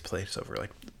that takes place over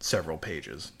like several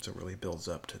pages. So it really builds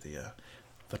up to the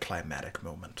climatic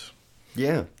moment.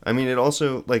 Yeah. I mean, it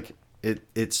also like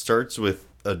it starts with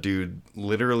a dude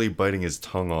literally biting his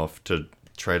tongue off to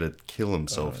try to kill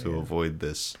himself to avoid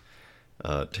this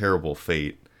terrible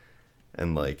fate.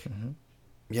 And like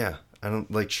yeah, I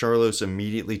don't like Sharlos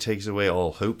immediately takes away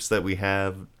all hopes that we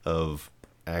have of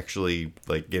actually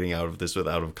like getting out of this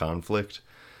without a conflict.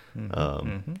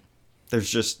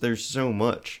 There's so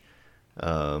much.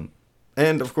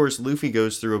 And of course, Luffy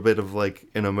goes through a bit of like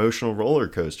an emotional roller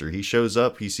coaster. He shows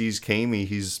up, he sees Kami,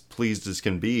 he's pleased as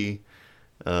can be.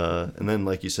 And then,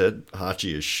 like you said,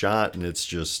 Hachi is shot, and it's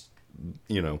just,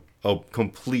 you know, a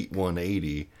complete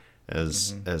 180,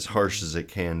 as harsh as it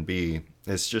can be.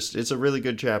 It's a really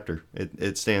good chapter.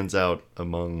 It stands out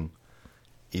among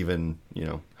even, you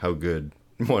know, how good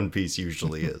One Piece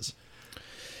usually is.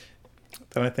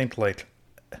 Then I think like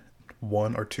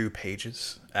 1 or 2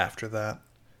 pages after that,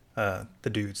 the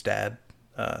dude's dad,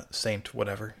 Saint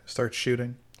whatever, starts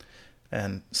shooting,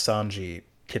 and Sanji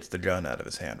kicks the gun out of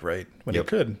his hand, right? When he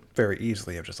could very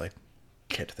easily have just like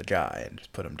kicked the guy and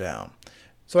just put him down.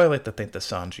 So I like to think that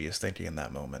Sanji is thinking in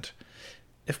that moment,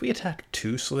 if we attack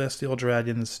 2 celestial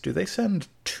dragons, do they send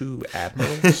 2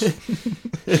 admirals?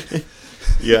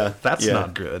 Yeah. That's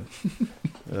not good.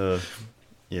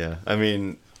 Yeah. I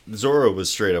mean, Zoro was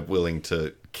straight up willing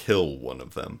to kill one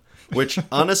of them. Which,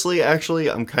 honestly, actually,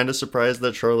 I'm kind of surprised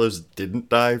that Sharlos didn't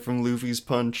die from Luffy's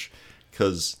punch.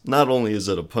 Because not only is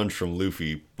it a punch from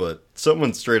Luffy, but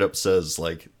someone straight up says,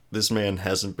 like, this man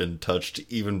hasn't been touched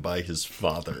even by his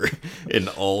father in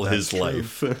all his true.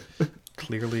 life.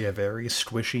 Clearly a very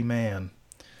squishy man.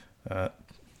 So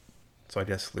I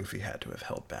guess Luffy had to have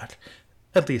held back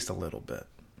at least a little bit.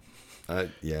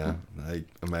 Yeah, I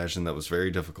imagine that was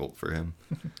very difficult for him.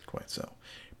 Quite so.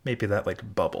 Maybe that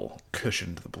like bubble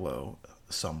cushioned the blow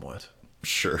somewhat.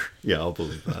 Sure. Yeah, I'll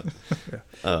believe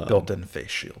that. Built-in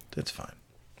face shield. It's fine.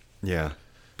 Yeah.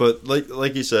 But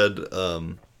like you said,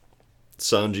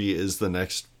 Sanji is the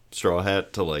next Straw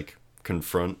Hat to like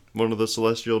confront one of the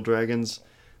celestial dragons.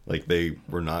 Like they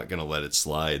were not going to let it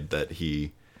slide that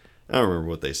he, I don't remember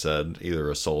what they said, either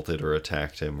assaulted or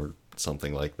attacked him or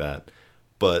something like that.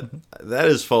 But that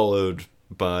is followed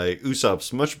by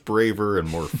Usopp's much braver and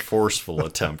more forceful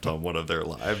attempt on one of their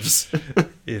lives.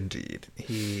 Indeed.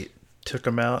 He took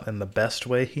him out in the best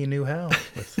way he knew how,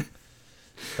 with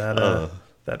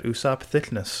that Usopp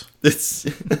thickness. It's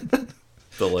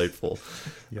delightful.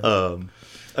 Yeah.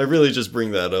 I really just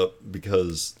bring that up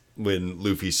because when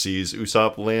Luffy sees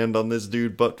Usopp land on this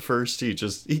dude butt first, he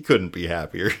couldn't be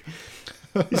happier.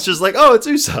 He's just like, oh, it's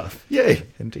Usopp. Yay.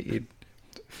 Indeed.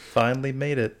 Finally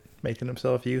made it, making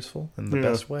himself useful in the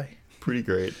best way. Pretty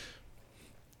great.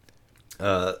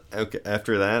 Okay,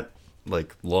 after that,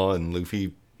 like Law and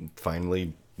Luffy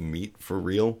finally meet for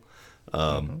real.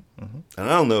 And I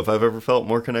don't know if I've ever felt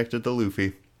more connected to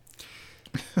Luffy.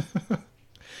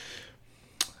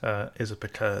 Is it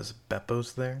because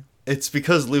Beppo's there? It's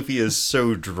because Luffy is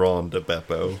so drawn to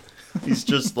Beppo. He's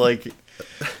just like...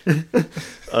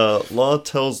 Law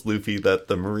tells Luffy that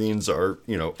the Marines are,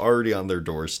 you know, already on their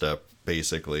doorstep,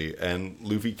 basically, and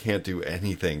Luffy can't do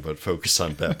anything but focus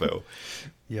on Beppo.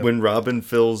 Yep. When Robin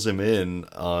fills him in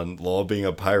on Law being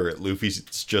a pirate, Luffy's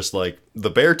just like, the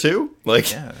bear too?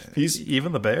 Like, yeah,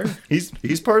 even the bear?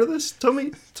 He's part of this? Tell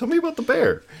me about the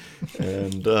bear.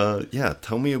 And, yeah,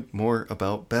 tell me more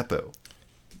about Beppo.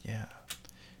 Yeah.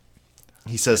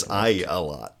 He says I a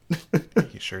lot.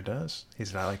 He sure does.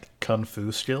 He's got, like, kung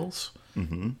fu skills.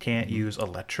 Can't use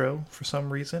Electro for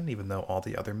some reason, even though all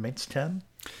the other mates can.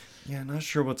 Yeah, not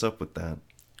sure what's up with that.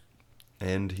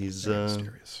 And he's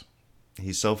mysterious.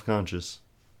 He's self-conscious.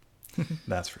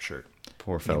 That's for sure.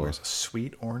 Poor fella. He wears a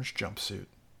sweet orange jumpsuit.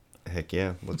 Heck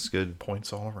yeah, looks good.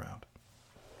 Points all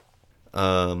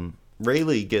around.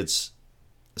 Rayleigh gets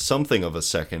something of a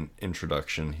second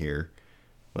introduction here.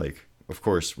 Like, of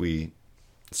course, we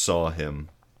saw him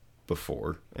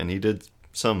before, and he did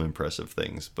some impressive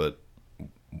things, but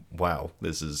wow,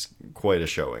 this is quite a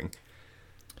showing.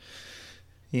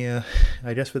 Yeah,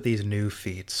 I guess with these new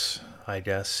feats, I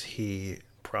guess he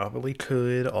probably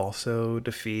could also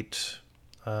defeat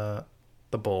the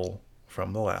bull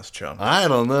from the last chunk. I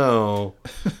don't know.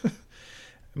 I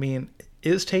mean,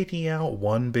 is taking out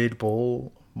one big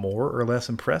bull more or less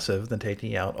impressive than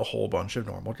taking out a whole bunch of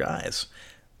normal guys?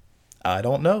 I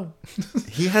don't know.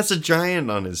 He has a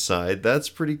giant on his side. That's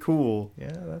pretty cool.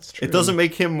 Yeah, that's true. It doesn't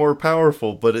make him more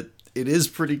powerful, but it is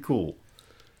pretty cool.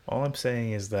 All I'm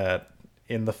saying is that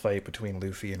in the fight between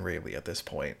Luffy and Rayleigh at this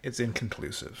point, it's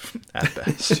inconclusive at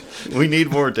best. We need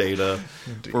more data.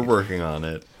 Indeed. We're working on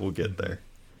it. We'll get there.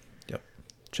 Yep.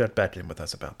 Check back in with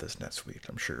us about this next week.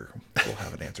 I'm sure we'll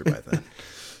have an answer by then.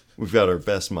 We've got our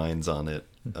best minds on it,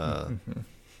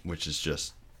 which is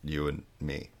just you and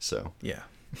me. So Yeah.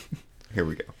 here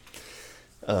we go.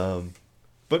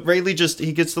 But Rayleigh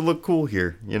he gets to look cool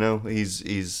here. You know,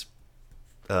 he's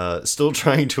still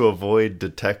trying to avoid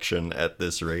detection at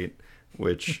this rate,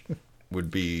 which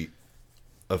would be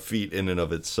a feat in and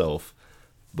of itself.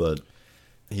 But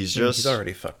he's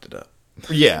already fucked it up.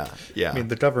 Yeah. I mean,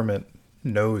 the government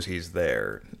knows he's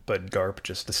there, but Garp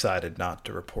just decided not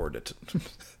to report it.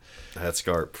 That's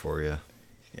Garp for you.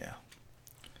 Yeah.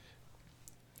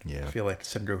 Yeah. I feel like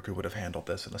Sengoku would have handled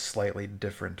this in a slightly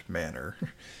different manner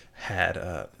had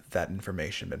that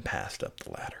information been passed up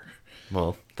the ladder.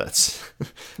 Well, that's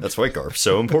why Garp's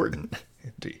so important.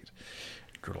 Indeed.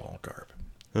 Good old Garp.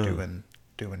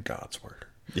 Doing God's work.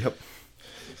 Yep.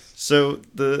 So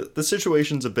the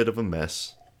situation's a bit of a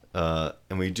mess.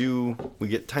 And we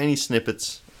get tiny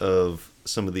snippets of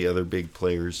some of the other big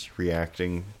players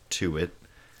reacting to it.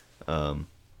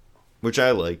 Which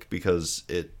I like because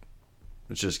it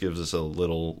just gives us a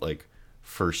little like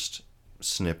first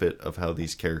snippet of how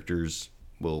these characters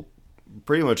will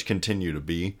pretty much continue to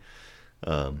be.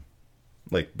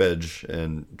 Like Bedge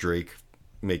and Drake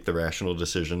make the rational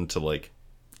decision to like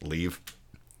leave,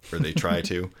 or they try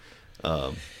to.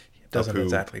 It doesn't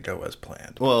exactly go as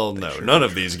planned. Well, no, none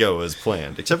of these go as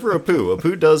planned, except for Apu.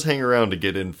 Apu does hang around to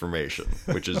get information,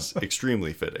 which is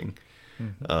extremely fitting.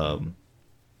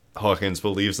 Hawkins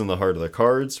believes in the heart of the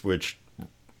cards, which,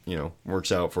 you know,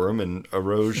 works out for him, and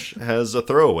Aroge has a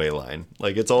throwaway line.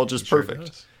 Like, it's all just perfect.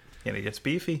 Does. And he gets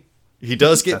beefy. He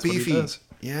does get That's what he beefy. does.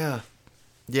 Yeah.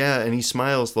 Yeah, and he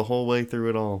smiles the whole way through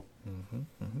it all.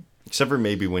 Except for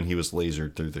maybe when he was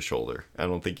lasered through the shoulder. I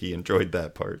don't think he enjoyed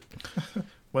that part.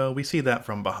 Well, we see that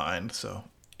from behind, so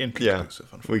inconclusive,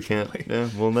 We unfortunately. can't.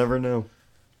 Yeah, we'll never know.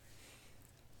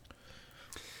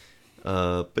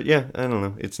 But yeah, I don't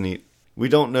know. It's neat. We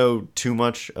don't know too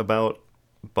much about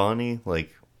Bonnie,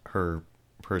 like her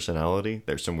personality.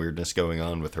 There's some weirdness going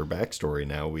on with her backstory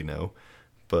now, we know.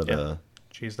 But Yeah.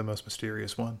 She's the most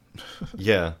mysterious one.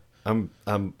 yeah, I'm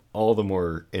all the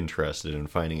more interested in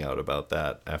finding out about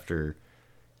that after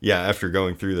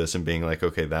going through this and being like,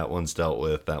 okay, that one's dealt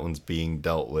with, that one's being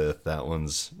dealt with, that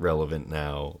one's relevant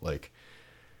now. Like,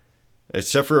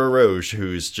 except for Aroge,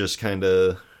 who's just kind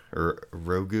of, or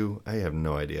Rogu, I have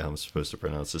no idea how I'm supposed to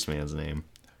pronounce this man's name.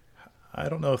 I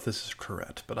don't know if this is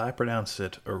correct, but I pronounce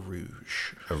it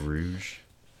Arouge. Arouge?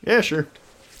 Yeah, sure.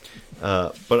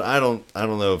 But I don't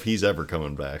know if he's ever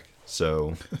coming back.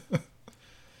 So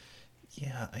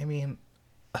Yeah, I mean,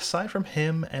 aside from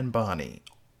him and Bonnie,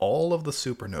 all of the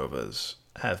supernovas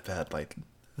have had, like,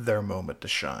 their moment to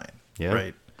shine. Yeah.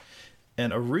 Right?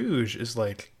 And Arouge is,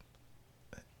 like,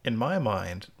 in my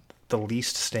mind, the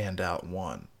least standout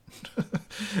one.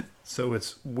 So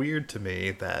it's weird to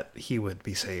me that he would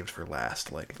be saved for last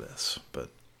like this, but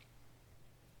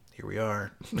here we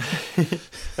are.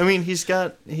 I mean, he's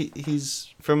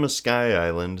from a sky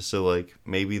island, so like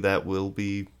maybe that will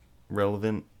be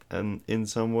relevant in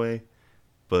some way,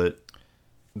 but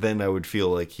then I would feel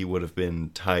like he would have been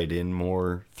tied in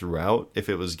more throughout if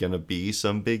it was gonna be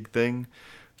some big thing.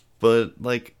 But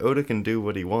like, Oda can do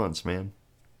what he wants, man.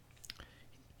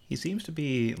 He seems to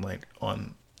be, like,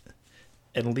 on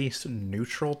at least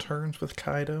neutral terms with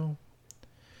Kaido.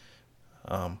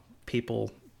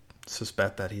 People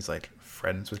suspect that he's, like,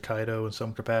 friends with Kaido in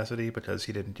some capacity because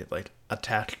he didn't get, like,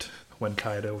 attacked when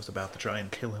Kaido was about to try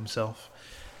and kill himself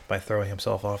by throwing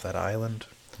himself off that island.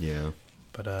 Yeah.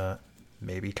 But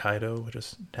maybe Kaido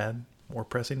just had more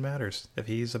pressing matters. If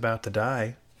he's about to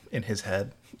die in his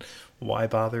head, why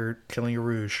bother killing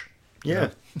Arouge?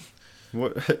 Yeah.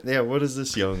 What? Yeah. What is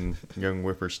this young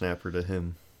whippersnapper to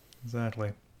him?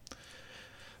 Exactly.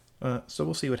 So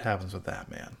we'll see what happens with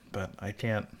that man. But I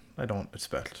don't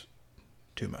expect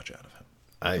too much out of him.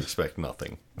 I expect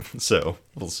nothing. So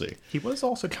we'll see. He was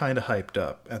also kind of hyped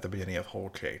up at the beginning of Whole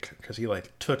Cake because he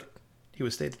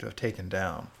was stated to have taken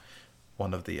down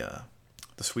one of the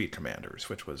Sweet Commanders,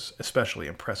 which was especially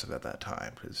impressive at that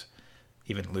time because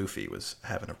even Luffy was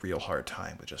having a real hard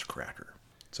time with just Cracker.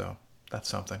 So that's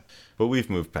something. But we've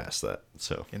moved past that.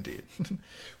 So Indeed.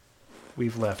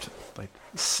 we've left like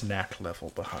snack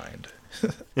level behind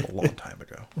a long time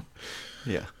ago.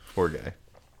 Yeah, poor guy.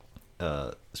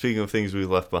 Speaking of things we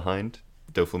left behind,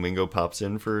 Doflamingo pops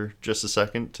in for just a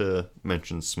second to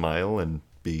mention Smile and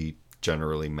be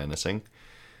generally menacing.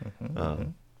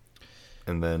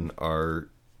 And then our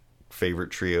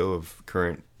favorite trio of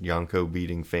current Yonko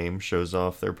beating fame shows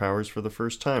off their powers for the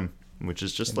first time, which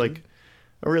is just like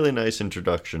a really nice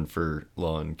introduction for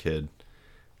Law and Kid.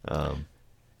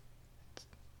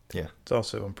 Yeah. It's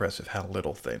also impressive how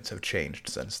little things have changed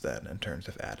since then in terms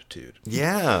of attitude.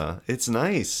 Yeah, it's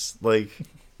nice. Like,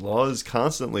 Law is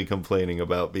constantly complaining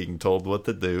about being told what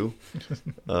to do.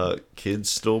 Kid's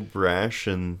still brash,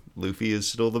 and Luffy is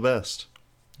still the best.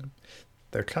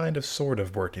 They're kind of sort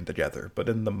of working together, but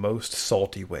in the most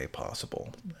salty way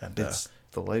possible. And It's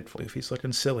delightful. Luffy's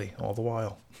looking silly all the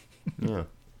while. Yeah.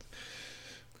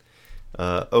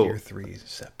 Year 3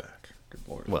 setback. Good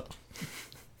lord. Well.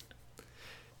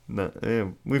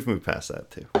 No, we've moved past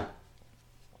that too.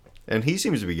 And he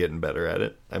seems to be getting better at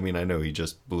it. I mean, I know he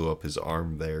just blew up his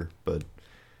arm there, but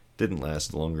didn't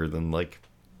last longer than like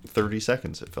 30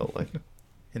 seconds, it felt like.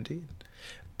 Indeed.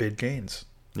 Big gains.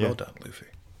 Yeah. Well done, Luffy.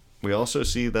 We also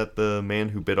see that the man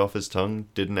who bit off his tongue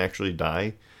didn't actually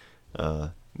die.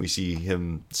 We see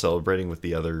him celebrating with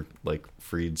the other like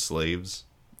freed slaves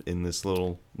in this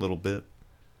little bit.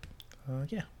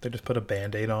 Yeah, they just put a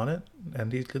Band-Aid on it,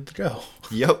 and he's good to go.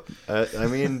 Yep. I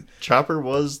mean, Chopper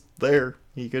was there.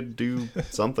 He could do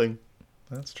something.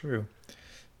 That's true.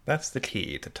 That's the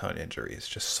key to tongue injuries.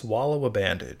 Just swallow a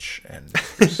bandage, and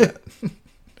you're set.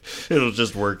 It'll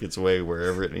just work its way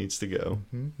wherever it needs to go.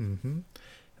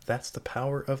 That's the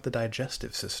power of the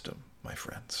digestive system, my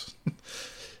friends.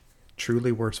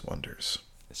 Truly works wonders.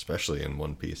 Especially in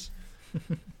One Piece.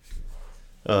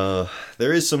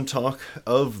 There is some talk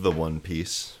of the One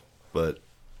Piece, but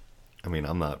I mean,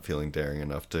 I'm not feeling daring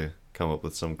enough to come up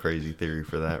with some crazy theory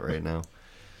for that right now.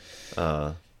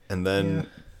 And then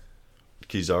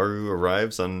Kizaru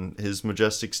arrives on his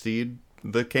majestic steed,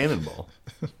 the Cannonball.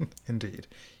 Indeed.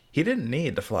 He didn't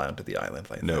need to fly onto the island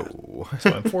like No. that.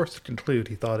 So I'm forced to conclude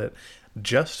he thought it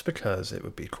just because it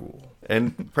would be cool.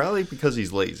 And probably because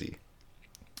he's lazy.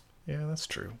 Yeah, that's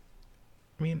true.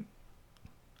 I mean,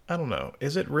 I don't know.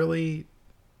 Is it really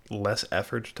less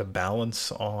effort to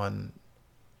balance on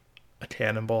a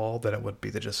cannonball than it would be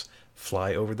to just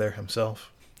fly over there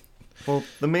himself? Well,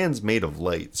 the man's made of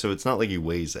light, so it's not like he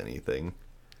weighs anything.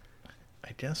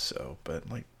 I guess so, but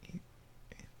like,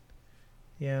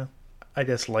 yeah, I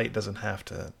guess light doesn't have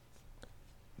to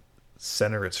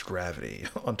center its gravity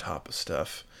on top of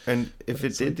stuff. And if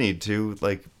it did need to,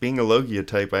 like, being a Logia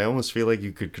type, I almost feel like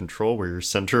you could control where your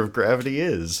center of gravity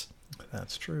is.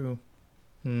 That's true.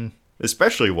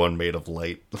 Especially one made of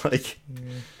light. Like,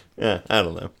 yeah, I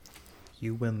don't know.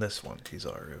 You win this one,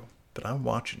 Kizaru, but I'm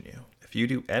watching you. If you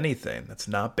do anything that's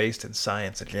not based in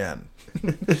science again,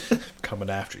 I'm coming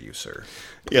after you, sir.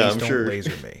 Please Yeah, I'm don't sure.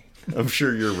 laser me. I'm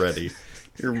sure you're ready.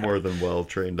 You're more than well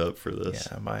trained up for this.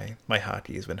 Yeah, my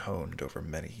hockey has been honed over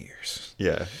many years.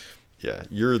 Yeah. Yeah.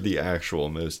 You're the actual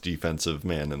most defensive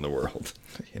man in the world.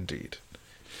 Indeed.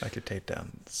 I could take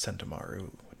down Sentomaru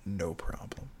with no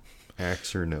problem.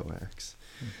 Axe or no axe.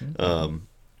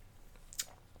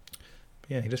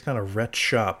 Yeah, he just kind of wrecked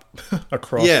shop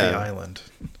across Yeah. the island.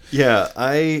 Yeah,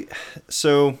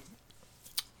 so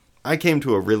I came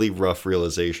to a really rough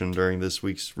realization during this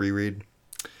week's reread.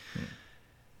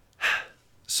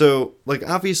 So, like,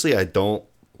 obviously I don't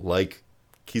like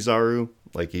Kizaru.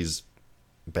 Like, he's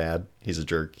bad. He's a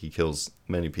jerk. He kills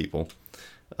many people.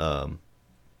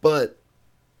 But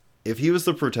if he was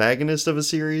the protagonist of a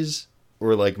series,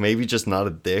 or like maybe just not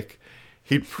a dick,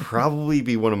 he'd probably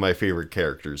be one of my favorite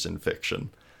characters in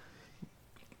fiction.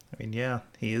 I mean, yeah,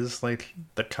 he is like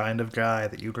the kind of guy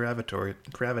that you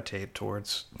gravitate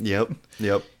towards. Yep.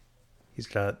 He's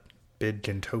got big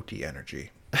Gentoti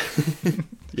energy.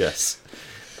 Yes.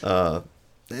 But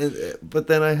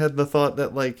then I had the thought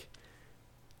that, like,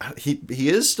 he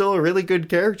is still a really good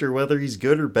character, whether he's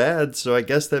good or bad, so I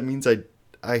guess that means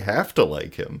I have to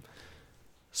like him.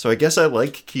 So I guess I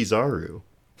like Kizaru.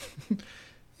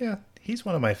 Yeah, he's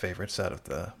one of my favorites out of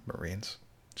the Marines.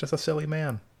 Just a silly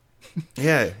man.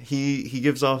 Yeah, he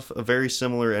gives off a very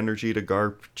similar energy to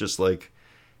Garp, just like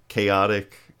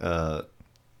chaotic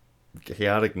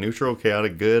neutral,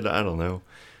 chaotic good, I don't know.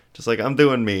 Just like, I'm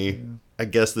doing me. Yeah. I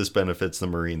guess this benefits the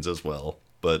Marines as well,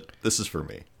 but this is for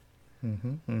me.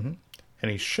 And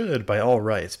he should, by all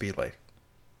rights, be like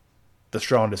the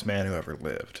strongest man who ever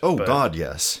lived. Oh, but God,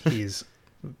 yes. He's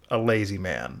a lazy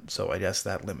man, so I guess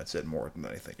that limits it more than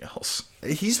anything else.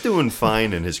 He's doing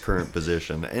fine in his current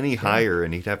position. Any higher,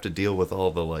 and he'd have to deal with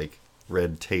all the, like,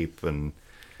 red tape and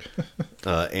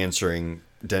answering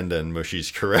Denda and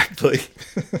Mushi's correctly.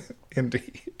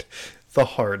 Indeed. The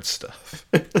hard stuff.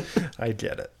 I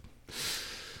get it.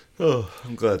 Oh,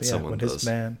 I'm glad But yeah, someone does.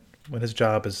 when his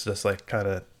job is just like kind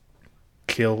of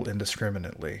kill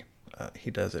indiscriminately,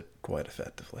 he does it quite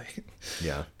effectively.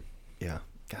 Yeah. Yeah.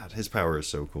 God, his power is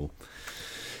so cool.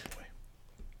 Boy.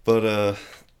 But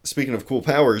speaking of cool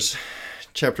powers,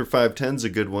 Chapter 510's a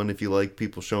good one if you like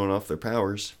people showing off their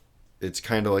powers. It's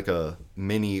kind of like a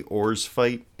mini Oars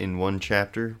fight in one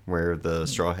chapter where the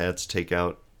Straw Hats take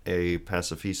out a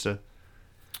pacifista.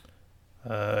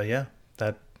 Yeah,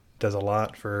 that does a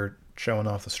lot for showing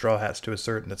off the Straw Hats to a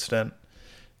certain extent.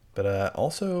 But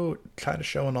also kind of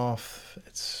showing off,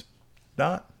 it's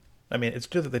not, I mean, it's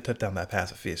good that they took down that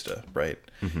pacifista, right?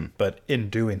 Mm-hmm. But in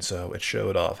doing so, it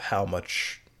showed off how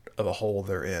much of a hole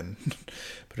they're in.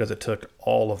 Because it took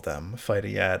all of them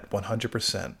fighting at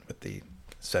 100% with the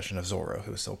exception of Zoro,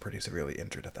 who was still pretty severely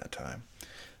injured at that time,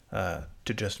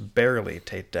 to just barely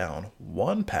take down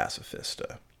one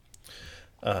pacifista.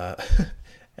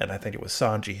 And I think it was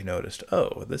Sanji who noticed,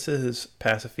 oh, this is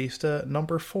pacifista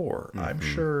number 4. I'm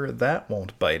sure that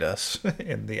won't bite us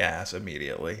in the ass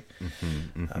immediately.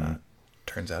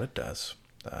 Turns out it does.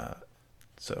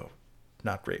 So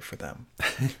not great for them.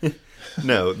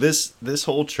 No, this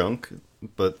whole chunk,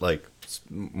 but like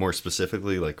more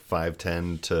specifically like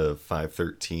 510 to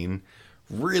 513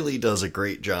 really does a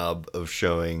great job of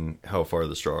showing how far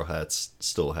the Straw Hats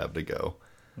still have to go.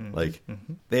 Like,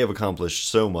 they have accomplished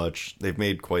so much. They've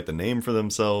made quite the name for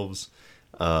themselves.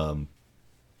 But,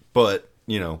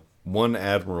 you know, one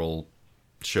admiral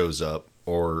shows up,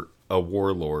 or a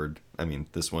warlord. I mean,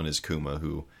 this one is Kuma,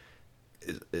 who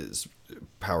is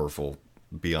powerful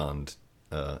beyond,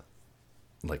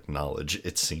 like, knowledge,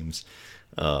 it seems.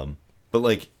 But,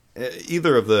 like,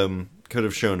 either of them could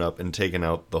have shown up and taken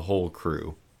out the whole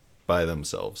crew by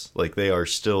themselves. Like, they are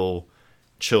still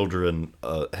children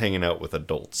hanging out with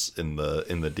adults in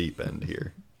the deep end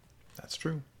here. That's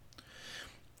true.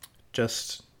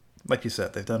 Just like you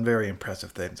said, they've done very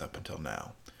impressive things up until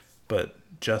now, but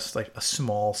just like a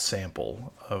small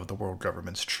sample of the world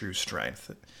government's true strength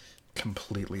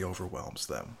completely overwhelms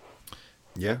them.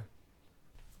 Yeah,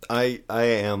 I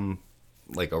am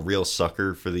like a real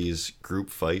sucker for these group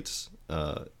fights,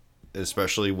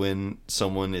 especially when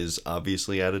someone is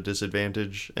obviously at a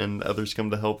disadvantage and others come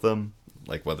to help them.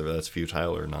 Like whether that's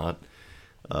futile or not.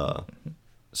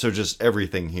 So just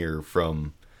everything here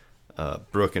from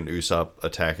Brook and Usopp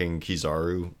attacking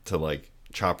Kizaru to like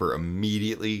Chopper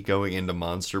immediately going into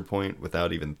Monster Point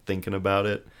without even thinking about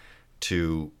it,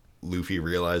 to Luffy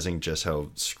realizing just how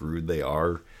screwed they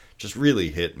are, just really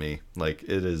hit me. Like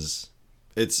it's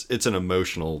an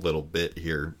emotional little bit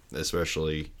here,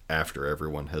 especially after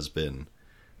everyone has been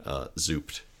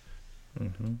zooped.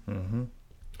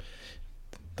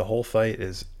 The whole fight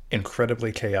is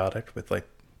incredibly chaotic, with like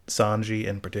Sanji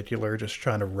in particular just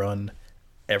trying to run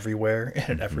everywhere in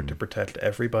an effort to protect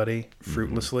everybody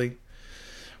fruitlessly.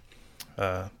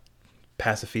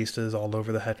 Pacifistas all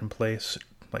over the heckin' place.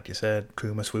 Like you said,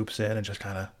 Kuma swoops in and just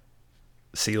kind of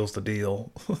seals the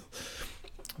deal.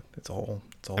 It's all.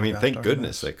 I mean, thank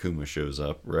goodness that Kuma shows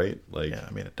up, right? Like, yeah,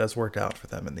 I mean, it does work out for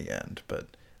them in the end, but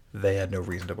they had no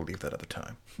reason to believe that at the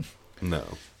time. No.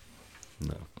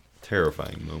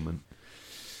 Terrifying moment.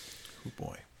 Oh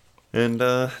boy. And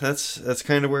that's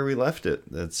kind of where we left it.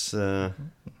 That's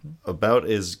about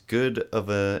as good of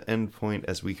an endpoint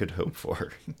as we could hope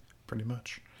for. Pretty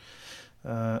much.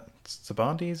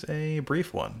 Sabandi's a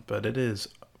brief one, but it is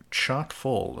chock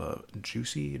full of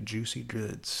juicy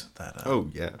goods that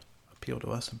appeal to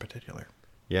us in particular.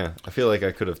 Yeah, I feel like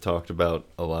I could have talked about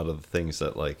a lot of the things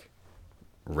that like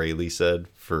Rayleigh said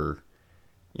for,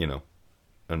 you know,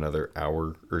 another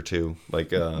hour or two.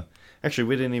 Like, actually,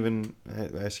 we didn't even.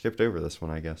 I skipped over this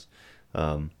one, I guess.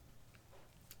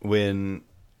 When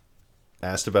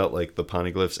asked about like the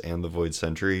poneglyphs and the Void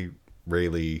Sentry,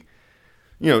 Rayleigh,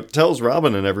 tells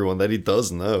Robin and everyone that he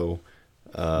does know.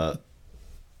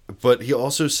 But he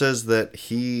also says that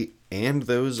he and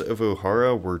those of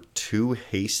Ohara were too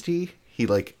hasty. He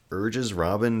like urges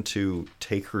Robin to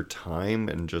take her time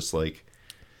and just like,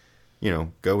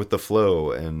 go with the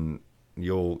flow, and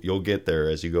you'll get there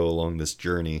as you go along this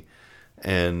journey.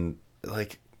 And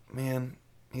like, man,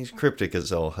 he's cryptic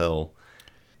as all hell.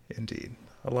 Indeed.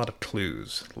 A lot of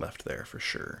clues left there for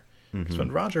sure. Because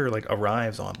when Roger like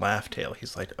arrives on Laugh Tale,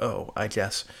 he's like, oh, I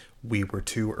guess we were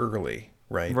too early,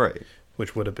 right? Right.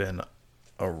 Which would have been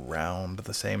around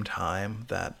the same time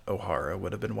that Ohara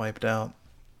would have been wiped out,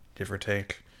 give or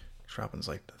take. Robin's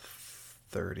like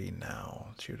 30 now.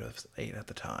 She was 8 at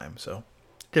the time, so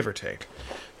give or take.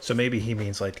 So maybe he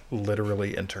means like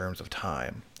literally in terms of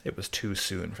time. It was too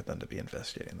soon for them to be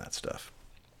investigating that stuff.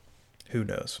 Who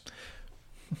knows?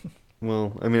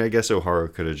 Well, I mean, I guess O'Hara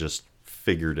could have just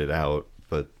figured it out,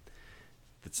 but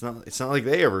it's not like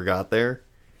they ever got there.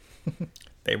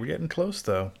 They were getting close,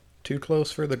 though. Too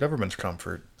close for the government's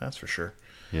comfort, that's for sure.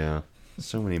 Yeah,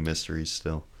 so many mysteries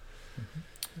still.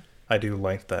 I do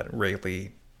like that Rayleigh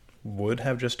would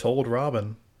have just told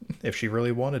Robin if she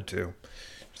really wanted to.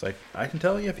 She's like, I can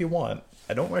tell you if you want.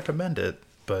 I don't recommend it,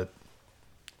 but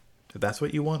if that's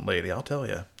what you want, lady, I'll tell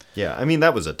you. Yeah, I mean,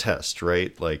 that was a test,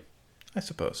 right? Like, I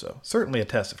suppose so. Certainly a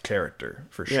test of character,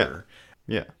 for sure.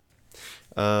 Yeah.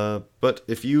 But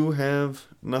if you have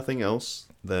nothing else,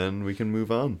 then we can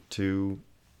move on to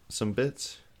some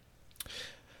bits.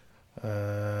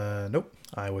 Nope.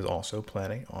 I was also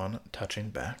planning on touching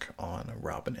back on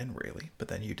Robin and Rayleigh, but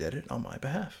then you did it on my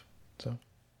behalf. So,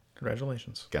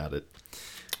 congratulations. Got it.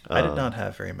 I did not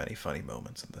have very many funny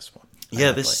moments in this one.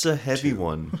 Yeah, this is a heavy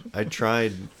one. I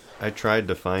tried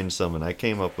to find some, and I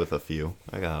came up with a few.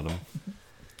 I got them.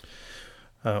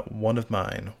 One of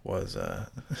mine was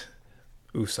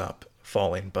Usopp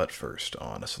falling butt first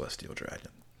on a celestial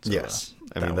dragon. So, yes.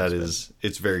 I mean,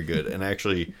 it's very good. And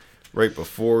actually, right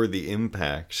before the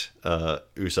impact,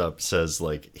 Usopp says,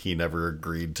 like, he never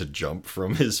agreed to jump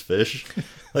from his fish.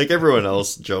 Like, everyone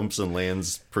else jumps and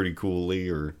lands pretty coolly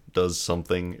or does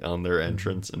something on their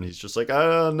entrance. And he's just like,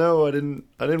 no, I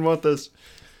didn't want this.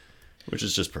 Which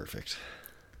is just perfect.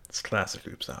 It's classic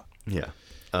Usopp. Yeah.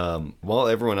 While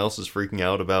everyone else is freaking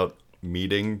out about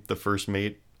meeting the first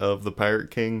mate of the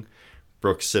Pirate King,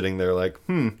 Brook's sitting there like,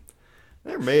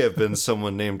 there may have been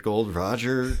someone named Gold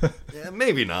Roger. Yeah,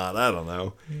 maybe not. I don't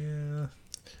know. Yeah.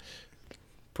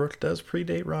 Brook does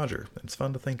predate Roger. It's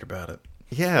fun to think about it.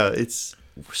 Yeah, it's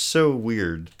so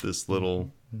weird, this little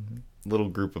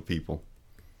group of people.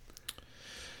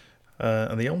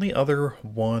 And the only other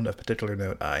one of particular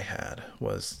note I had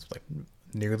was like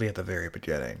nearly at the very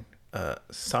beginning.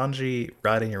 Sanji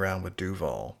riding around with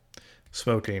Duval,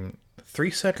 smoking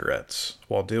 3 cigarettes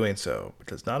while doing so,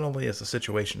 because not only is the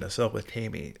situation itself with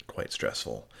Kami quite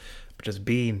stressful, but just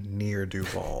being near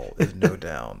Duval is no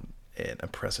doubt an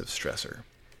impressive stressor.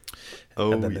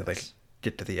 Oh, and then yes. they like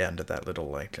get to the end of that little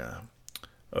like,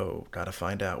 gotta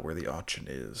find out where the auction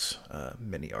is,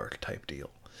 mini arc type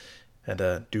deal.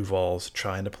 And Duval's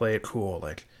trying to play it cool,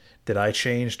 like, did I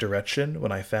change direction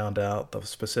when I found out the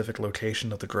specific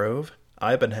location of the grove?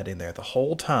 I've been heading there the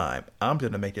whole time. I'm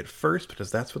going to make it first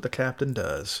because that's what the captain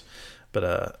does.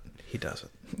 But he doesn't.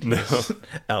 He's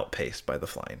outpaced by the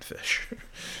flying fish.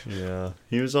 Yeah,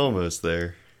 he was almost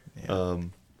there. Yeah,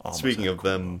 Speaking of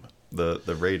them,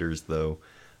 the Raiders, though,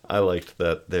 I liked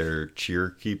that their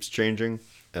cheer keeps changing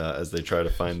as they try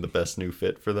to find the best new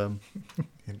fit for them.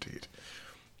 Indeed.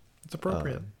 It's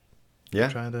appropriate. Yeah. They're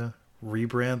trying to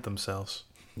rebrand themselves.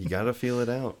 You gotta feel it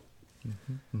out.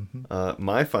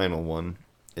 My final one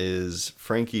is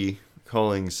Frankie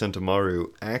calling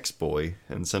Sentomaru Axe Boy,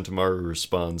 and Sentomaru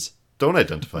responds, "Don't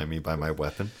identify me by my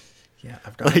weapon." Yeah,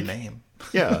 I've got a name.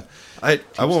 Yeah, I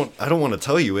don't want to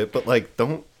tell you it, but like,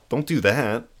 don't do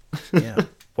that. Yeah,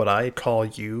 would I call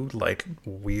you like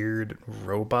weird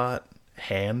robot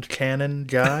hand cannon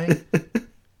guy?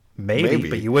 Maybe,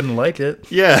 but you wouldn't like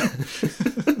it. Yeah.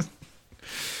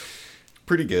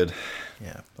 Pretty good.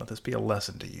 Yeah, let this be a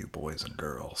lesson to you boys and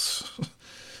girls.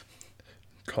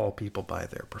 Call people by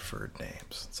their preferred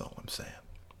names. That's all I'm saying.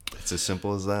 It's as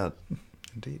simple as that.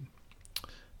 Indeed.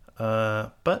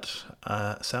 But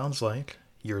sounds like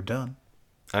you're done.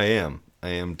 I am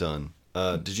done.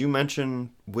 Did you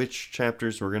mention which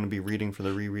chapters we're going to be reading for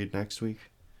the reread next week?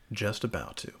 Just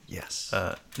about to. Yes.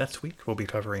 Next week, we'll be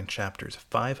covering chapters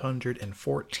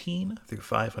 514 through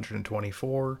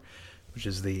 524, which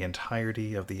is the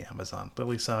entirety of the Amazon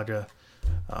Lily saga.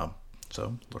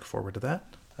 So look forward to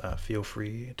that. Feel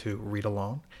free to read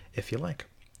along if you like.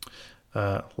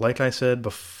 Like I said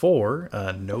before,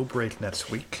 no break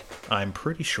next week. I'm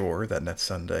pretty sure that next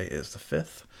Sunday is the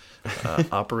 5th.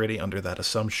 Operating under that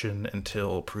assumption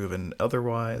until proven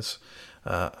otherwise.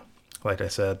 Like I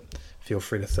said, feel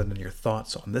free to send in your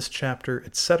thoughts on this chapter,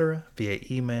 etc., via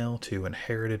email to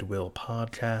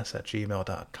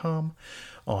inheritedwillpodcast@gmail.com,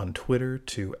 on Twitter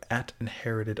to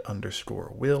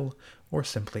 @inherited_will, or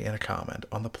simply in a comment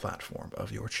on the platform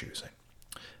of your choosing.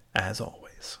 As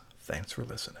always, thanks for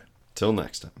listening. Till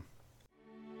next time.